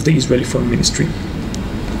archives of the Israeli Foreign Ministry.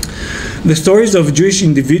 The stories of Jewish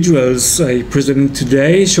individuals I presented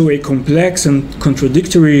today show a complex and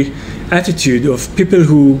contradictory attitude of people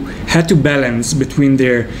who had to balance between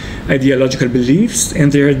their ideological beliefs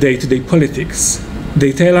and their day-to-day politics.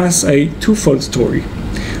 They tell us a twofold story.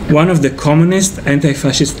 One of the communist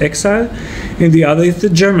anti-fascist exile, and the other is the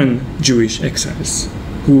German Jewish exiles,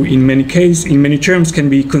 who in many terms can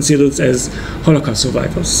be considered as Holocaust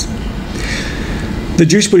survivors. The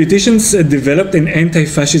Jewish politicians developed an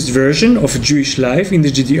anti-fascist version of Jewish life in the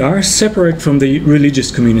GDR separate from the religious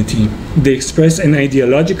community. They express an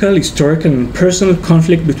ideological, historical, and personal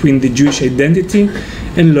conflict between the Jewish identity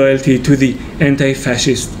and loyalty to the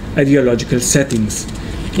anti-fascist ideological settings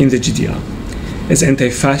in the GDR. As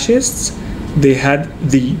anti-fascists, they had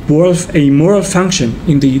a moral function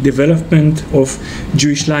in the development of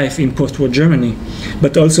Jewish life in post-war Germany,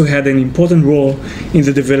 but also had an important role in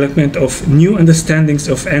the development of new understandings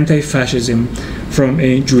of anti-fascism from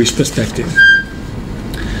a Jewish perspective.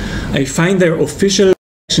 I find their official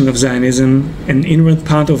action of Zionism an inward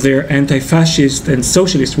part of their anti-fascist and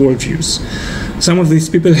socialist worldviews. Some of these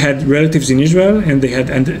people had relatives in Israel, and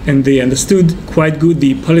they understood quite good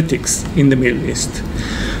the politics in the Middle East.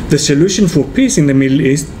 The solution for peace in the Middle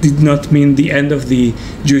East did not mean the end of the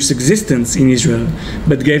Jewish existence in Israel,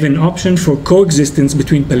 but gave an option for coexistence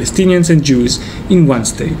between Palestinians and Jews in one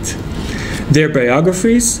state. Their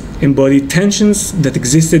biographies embody tensions that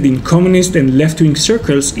existed in communist and left-wing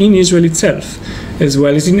circles in Israel itself, as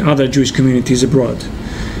well as in other Jewish communities abroad.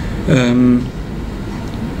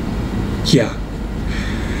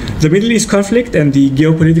 The Middle East conflict and the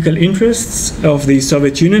geopolitical interests of the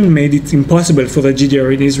Soviet Union made it impossible for the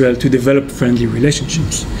GDR in Israel to develop friendly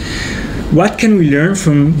relationships. What can we learn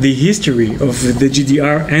from the history of the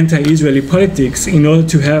GDR anti-Israeli politics in order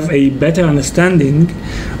to have a better understanding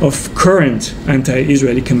of current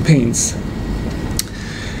anti-Israeli campaigns?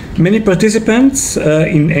 Many participants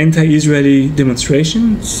in anti-Israeli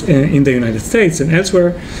demonstrations in the United States and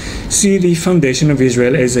elsewhere see the foundation of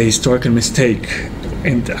Israel as a historical mistake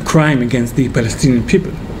and a crime against the Palestinian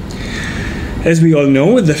people. As we all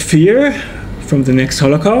know, the fear from the next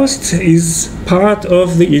Holocaust is part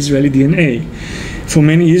of the Israeli DNA. For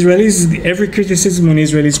many Israelis, every criticism on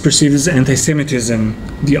Israel is perceived as anti-Semitism.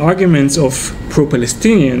 The arguments of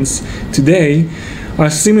pro-Palestinians today are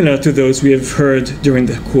similar to those we have heard during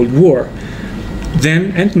the Cold War.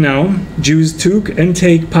 Then and now, Jews took and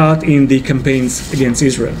take part in the campaigns against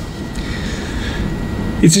Israel.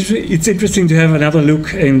 It's interesting to have another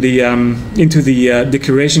look into the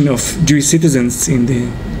Declaration of Jewish Citizens in the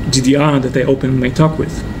GDR that I opened my talk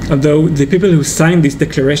with. Although the people who signed this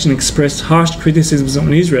declaration expressed harsh criticisms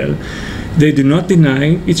on Israel, they do not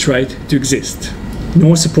deny its right to exist,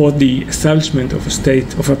 nor support the establishment of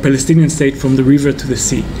a Palestinian state from the river to the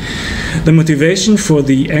sea. The motivation for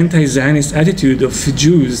the anti-Zionist attitude of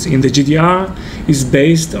Jews in the GDR is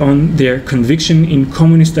based on their conviction in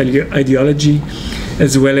communist ideology,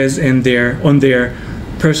 as well as on their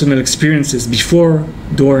personal experiences before,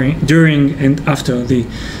 during, and after the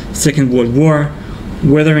Second World War,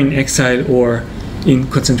 whether in exile or in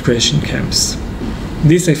concentration camps.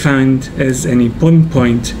 This I find as an important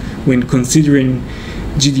point when considering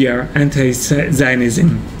GDR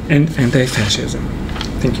anti-Zionism and anti-fascism.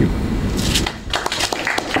 Thank you.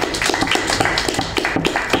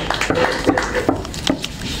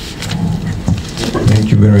 Thank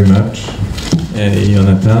you very much,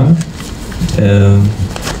 Jonathan.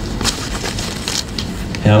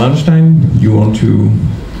 Herr Lahnstein, you want to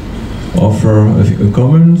offer a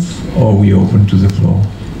comments, or we open to the floor?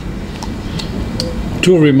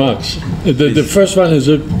 Two remarks. The first one is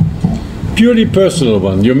a purely personal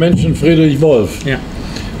one. You mentioned Friedrich Wolf, yeah,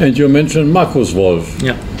 and you mentioned Markus Wolf,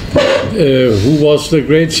 yeah, who was the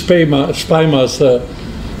great spy master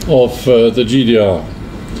of the GDR,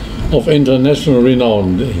 of international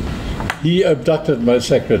renown. He abducted my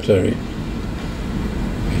secretary.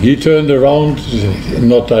 He turned around,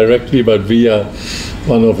 not directly, but via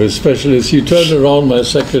one of his specialists, he turned around my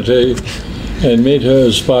secretary and made her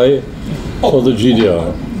a spy for the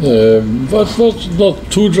GDR. But not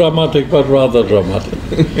too dramatic, but rather dramatic.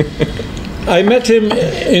 I met him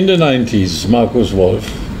in the 90s, Markus Wolf,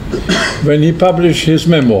 when he published his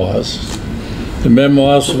memoirs. The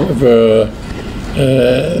memoirs were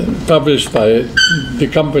published by the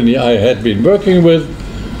company I had been working with.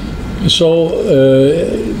 So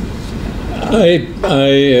I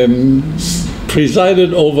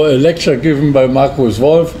presided over a lecture given by Markus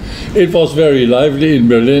Wolf. It was very lively in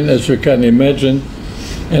Berlin, as you can imagine.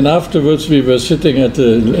 And afterwards we were sitting at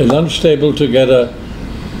a lunch table together.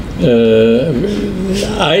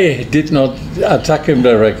 I did not attack him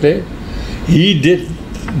directly. He did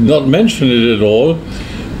not mention it at all.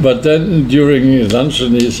 But then during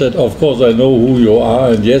luncheon he said, of course I know who you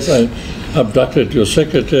are, and yes, I abducted your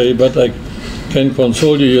secretary, but I can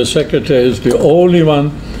console you, your secretary is the only one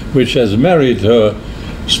which has married her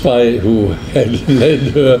spy who had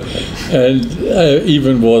led her, and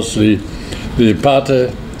even was the pater,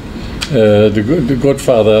 the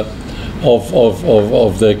godfather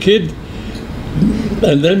of their kid.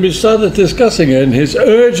 And then we started discussing, and his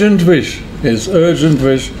urgent wish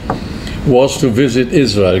was to visit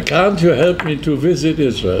Israel. Can't you help me to visit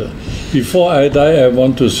Israel? Before I die, I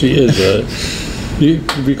want to see Israel.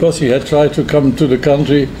 Because he had tried to come to the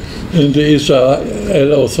country, and the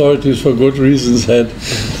Israel authorities, for good reasons, had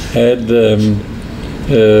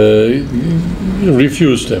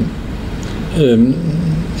refused him.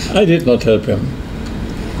 I did not help him.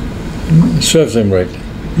 Serves him right.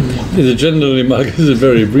 The general remark is a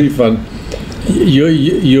very brief one.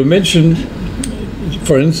 You mentioned,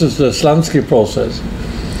 for instance, the Slansky process.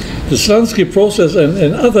 The Slansky process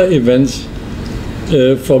and other events,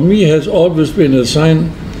 for me, has always been a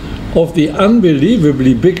sign of the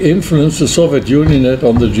unbelievably big influence the Soviet Union had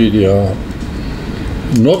on the GDR.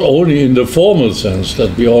 Not only in the formal sense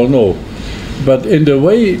that we all know, but in the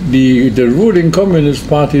way the ruling Communist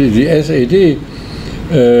Party, the SED,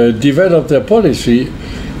 developed their policy,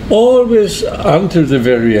 always until the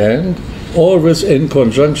very end, always in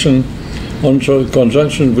conjunction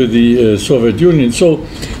with the Soviet Union. So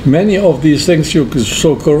many of these things you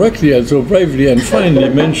so correctly and so bravely and finely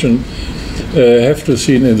mentioned have to be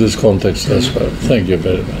seen in this context as well. Thank you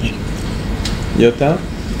very much. Jutta?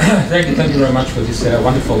 Thank you very much for this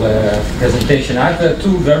wonderful presentation. I have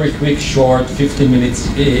two very quick, short, 15 minutes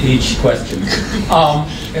each questions.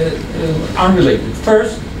 Unrelated.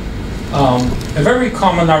 First, a very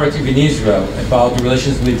common narrative in Israel about the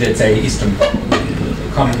relations with, let's say, Eastern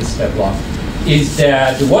communist bloc is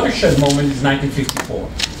that the watershed moment is 1954,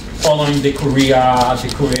 following the Korea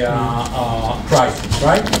crisis,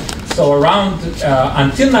 right? So around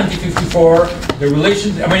until 1954, the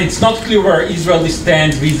relations. I mean, it's not clear where Israel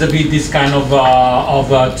stands vis-a-vis this kind of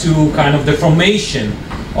the formation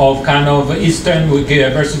of kind of Eastern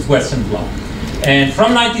versus Western bloc. And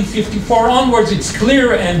from 1954 onwards, it's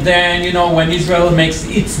clear. And then, you know, when Israel makes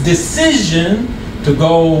its decision to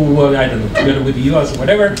go, I don't know, together with the U.S. or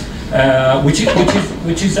whatever, which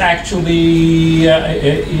is actually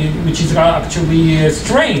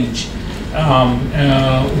strange.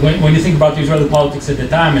 When you think about Israeli politics at the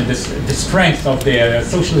time and the strength of the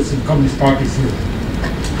socialist and communist parties here.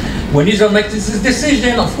 When Israel makes this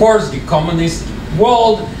decision, of course, the communist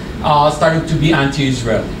world started to be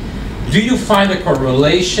anti-Israeli. Do you find a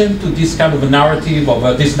correlation to this kind of a narrative of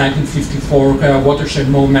this 1954 watershed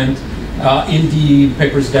moment in the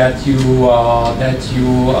papers that you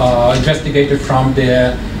investigated from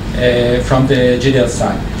the JDL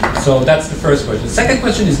side? So that's the first question. The second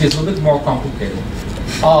question is this, a little bit more complicated.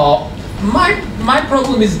 My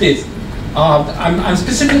problem is this. I'm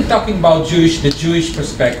specifically talking about the Jewish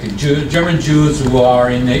perspective, German Jews who are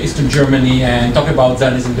in Eastern Germany and talk about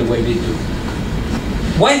Zionism the way they do.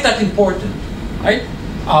 Why is that important? Right?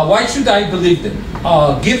 Why should I believe them?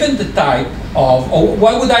 Given the type of, or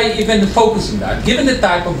why would I even focus on that? Given the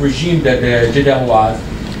type of regime that the JDL was,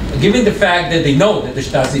 given the fact that they know that the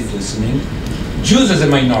Stasi is listening, Jews as a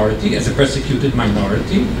minority, as a persecuted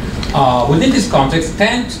minority, within this context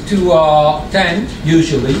tend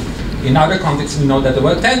usually, in other contexts we know that they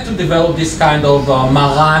will tend to develop this kind of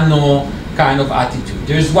Marano kind of attitude.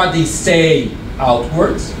 There's what they say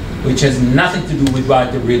outwards, which has nothing to do with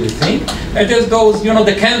what they really think. And there's those, the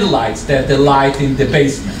candlelights that they light in the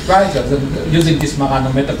basement, right? Using this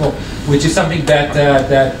Marano metaphor, which is something that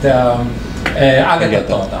Agatha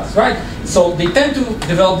taught us, right? So they tend to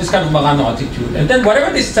develop this kind of Marano attitude. And then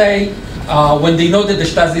whatever they say, when they know that the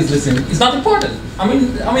Stasi is listening, it's not important. I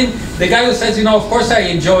mean, the guy who says, of course I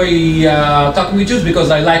enjoy talking with Jews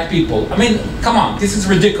because I like people. I mean, come on, this is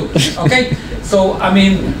ridiculous, okay? So,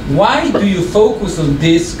 why do you focus on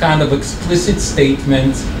this kind of explicit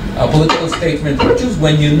statement, political statement for Jews,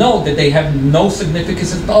 when you know that they have no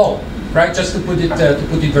significance at all, right? Just to put it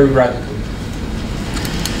very radically.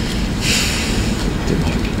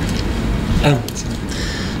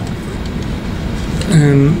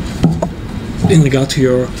 In regard to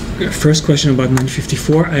your first question about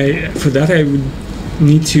 1954, for that I would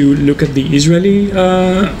need to look at the Israeli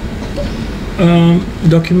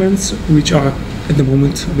documents, which are at the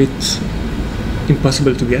moment a bit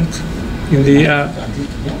impossible to get. In the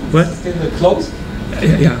what? Still closed?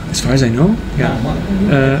 Yeah, as far as I know. Yeah,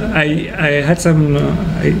 I had some.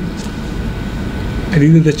 I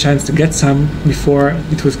didn't have the chance to get some before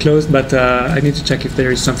it was closed, but I need to check if there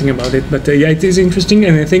is something about it. But yeah, it is interesting,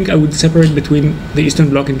 and I think I would separate between the Eastern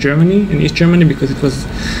Bloc in Germany and East Germany because it was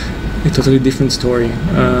a totally different story,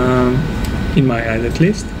 in my eyes at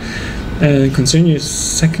least. Concerning your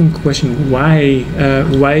second question, why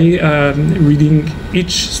reading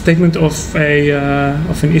each statement of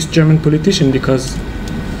an East German politician? Because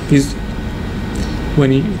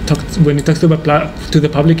when he talks to the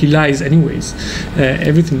public, he lies anyways.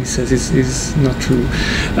 Everything he says is not true.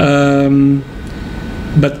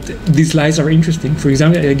 But these lies are interesting. For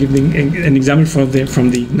example, I give an example from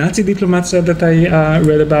the Nazi diplomats that I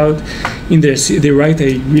read about. They write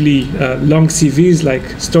a really long CVs,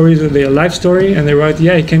 like stories of their life story, and they write,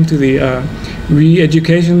 yeah, I came to the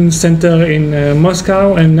re-education center in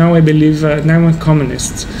Moscow, and now I believe now I'm a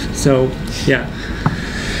communist. So, yeah.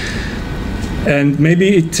 And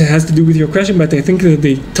maybe it has to do with your question, but I think that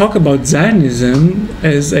they talk about Zionism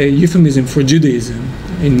as a euphemism for Judaism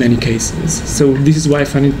in many cases. So this is why I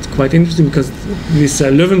find it quite interesting, because this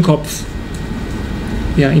Löwenkopf,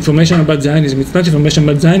 information about Zionism, it's not information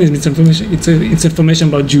about Zionism, it's information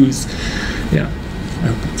about Jews. Yeah.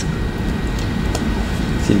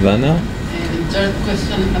 Silvana? Third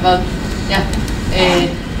question about,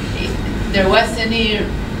 there was any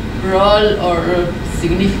role or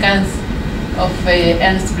significance of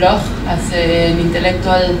Ernst Bloch as an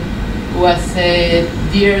intellectual who was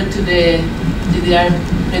dear to the DDR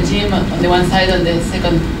regime on the one side, on the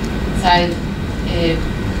second side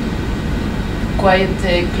quite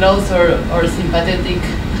close or sympathetic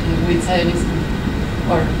with Zionism,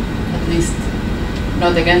 or at least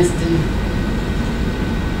not against them.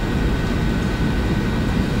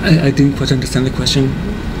 I didn't quite understand the question.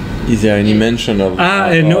 Is there any mention of?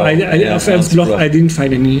 No, of Ernst Bloch, I didn't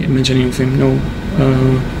find any mentioning of him. No,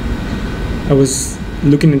 I was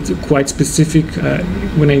looking at quite specific.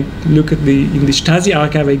 When I look at in the Stasi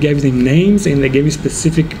archive, I gave them names and I gave me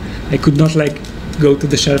specific. I could not go to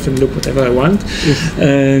the shelf and look whatever I want,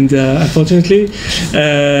 and unfortunately,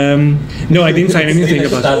 no, I didn't find anything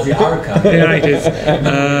about Stasi archive. Yeah, it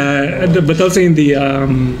is. But also in the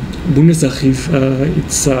Bundesarchiv,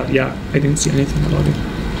 it's I didn't see anything about it.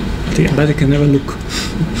 But I can never look.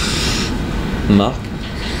 Mark?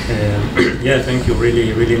 Yeah, thank you.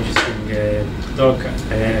 Really, really interesting talk.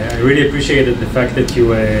 I really appreciated the fact that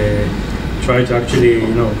you try to actually,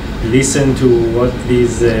 listen to what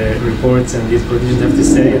these reports and these politicians have to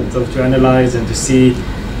say, and to analyze and to see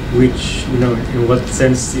which, in what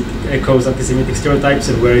sense it echoes anti-Semitic stereotypes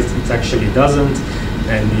and where it actually doesn't.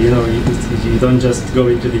 And you don't just go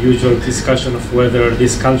into the usual discussion of whether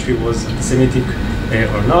this country was anti-Semitic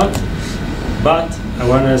or not. But I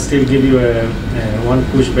want to still give you one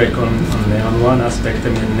pushback on one aspect. I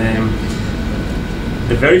mean,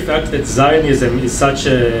 the very fact that Zionism is such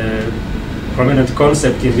a prominent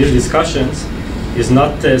concept in these discussions is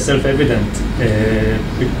not self-evident,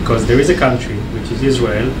 because there is a country, which is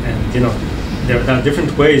Israel, and there are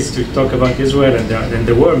different ways to talk about Israel, and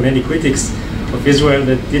there were many critics of Israel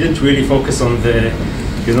that didn't really focus on the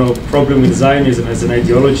problem with Zionism as an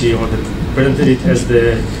ideology, or that presented it as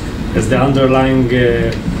the underlying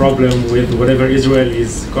problem with whatever Israel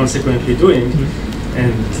is consequently doing.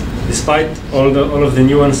 And despite all of the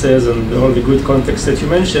nuances and all the good context that you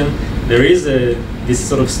mentioned, there is this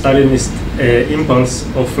sort of Stalinist impulse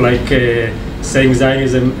of saying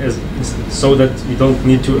Zionism so that you don't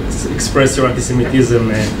need to express your anti-Semitism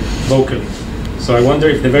vocally. So I wonder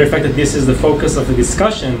if the very fact that this is the focus of the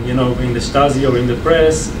discussion, in the Stasi or in the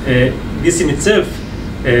press, this in itself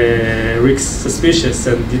reeks suspicious,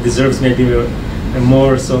 and it deserves maybe a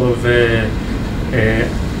more sort of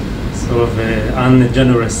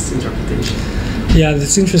ungenerous interpretation. Yeah,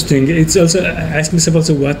 that's interesting. It's also, I ask myself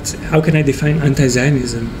also, how can I define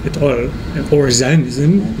anti-Zionism at all, or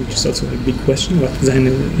Zionism, which is also a big question, what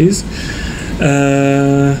Zionism is.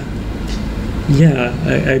 Yeah,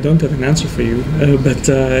 I don't have an answer for you, but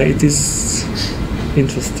it is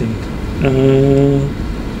interesting.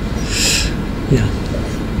 Yeah.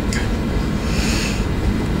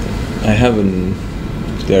 I have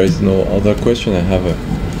if there is no other question, I have a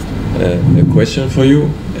question for you.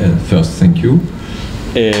 First, thank you.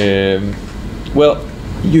 Well,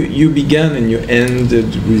 you began and you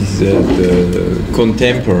ended with the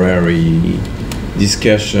contemporary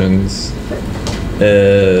discussions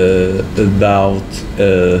about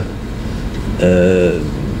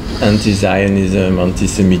anti-Zionism,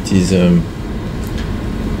 anti-Semitism.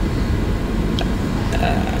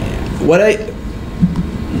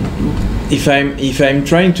 If I'm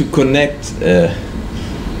trying to connect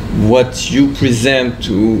what you present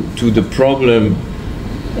to the problem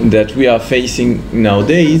that we are facing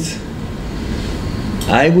nowadays,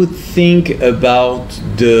 I would think about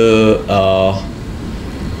the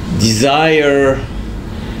desire,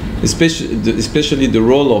 especially the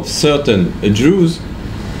role of certain Jews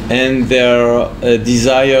and their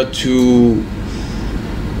desire to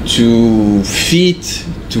fit,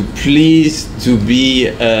 to please, to be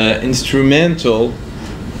instrumental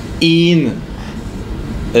in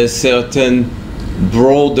a certain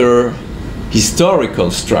broader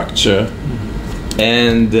historical structure.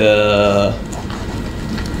 And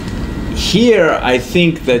here I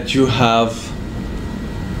think that you have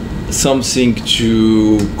something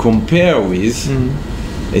to compare with,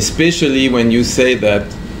 especially when you say that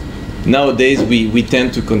nowadays we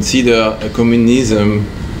tend to consider communism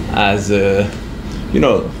as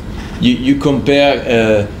you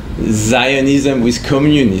compare Zionism with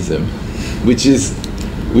communism, which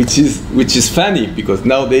is funny, because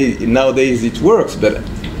nowadays it works, but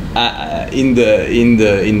in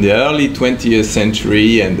the early 20th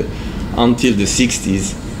century and until the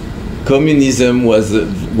 60s, communism was a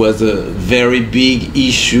very big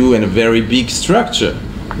issue and a very big structure.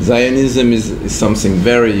 Zionism is something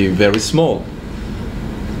very, very small.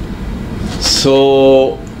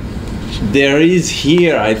 So there is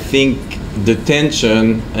here, I think, the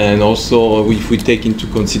tension, and also if we take into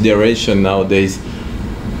consideration nowadays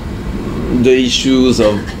the issues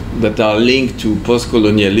that are linked to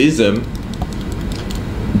post-colonialism,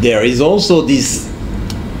 there is also this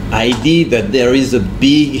idea that there is a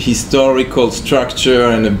big historical structure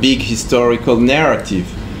and a big historical narrative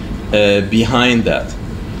behind that.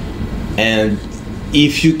 And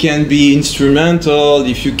if you can be instrumental,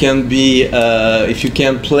 if you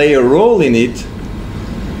can play a role in it,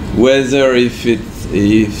 whether if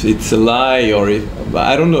it's a lie or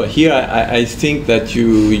I don't know. Here I think that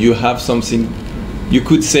you have something you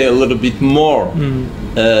could say a little bit more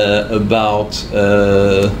about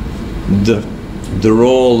the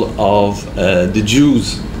role of the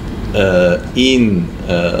Jews in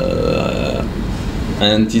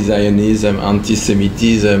anti-Zionism,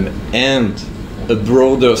 anti-Semitism, and a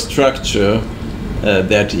broader structure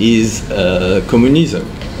that is communism.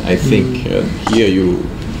 I think here you,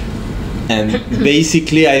 and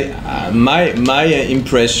basically my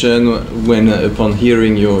impression upon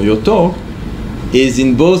hearing your talk is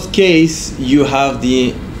in both cases you have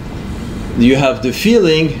the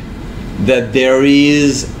feeling that there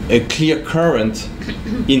is a clear current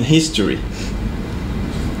in history,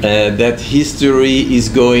 that history is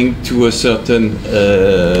going to a certain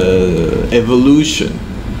evolution,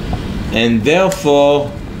 and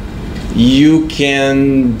therefore you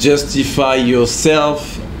can justify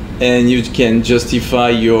yourself, and you can justify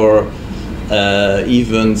your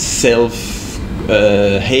even self-hate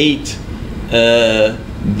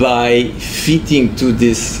by fitting to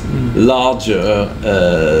this larger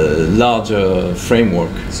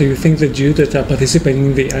framework. So you think the Jews that are participating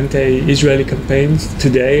in the anti-Israeli campaigns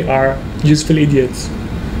today are useful idiots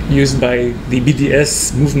used by the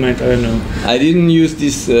BDS movement? I don't know. I didn't use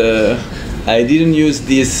this.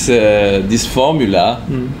 This formula,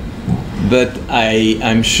 but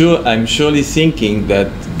I'm surely thinking that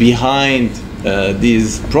behind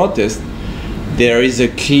these protests there is a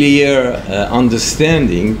clear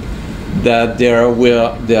understanding that there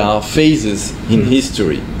are phases in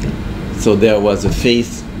history. So there was a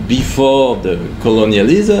phase before the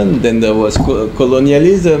colonialism, then there was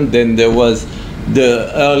colonialism, then there was the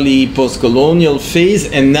early post-colonial phase,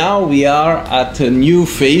 and now we are at a new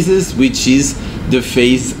phases, which is the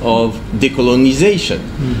phase of decolonization.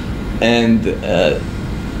 And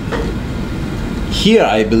here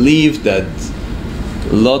I believe that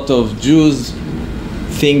a lot of Jews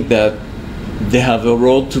think that they have a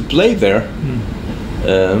role to play there.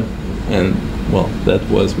 And well, that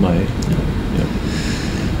was my...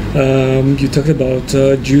 You talked about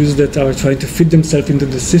Jews that are trying to fit themselves into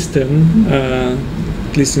the system,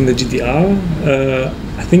 at least in the GDR.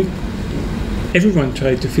 I think everyone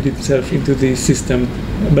tried to fit itself into the system,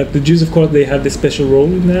 but the Jews, of course, they had a special role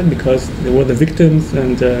in that because they were the victims.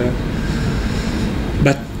 And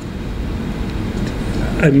but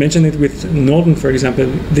I mentioned it with Norton, for example.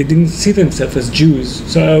 They didn't see themselves as Jews.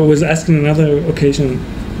 So I was asking on another occasion,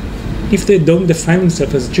 if they don't define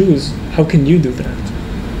themselves as Jews, how can you do that?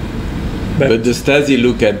 But the Stasi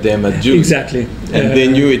look at them as Jews. Exactly. And they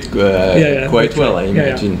knew it quite well, I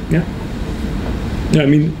imagine. Yeah. I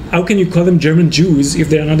mean, how can you call them German Jews if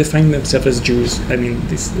they are not defining themselves as Jews? I mean,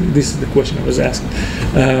 this is the question I was asking,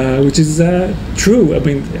 which is true. I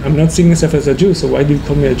mean, I'm not seeing myself as a Jew, so why do you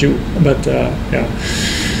call me a Jew? But yeah.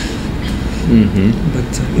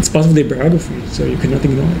 But it's part of their biography, so you cannot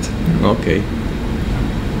ignore it. Okay.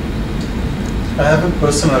 I have a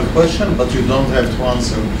personal question, but you don't have to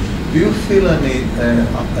answer. Do you feel any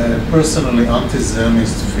personally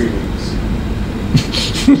anti-Zionist feelings?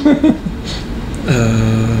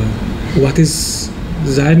 What is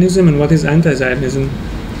Zionism and what is anti-Zionism?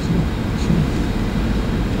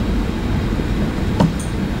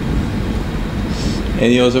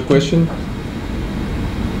 Any other question?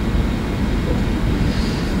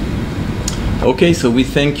 Okay, so we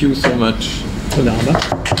thank you so much. תודה רבה.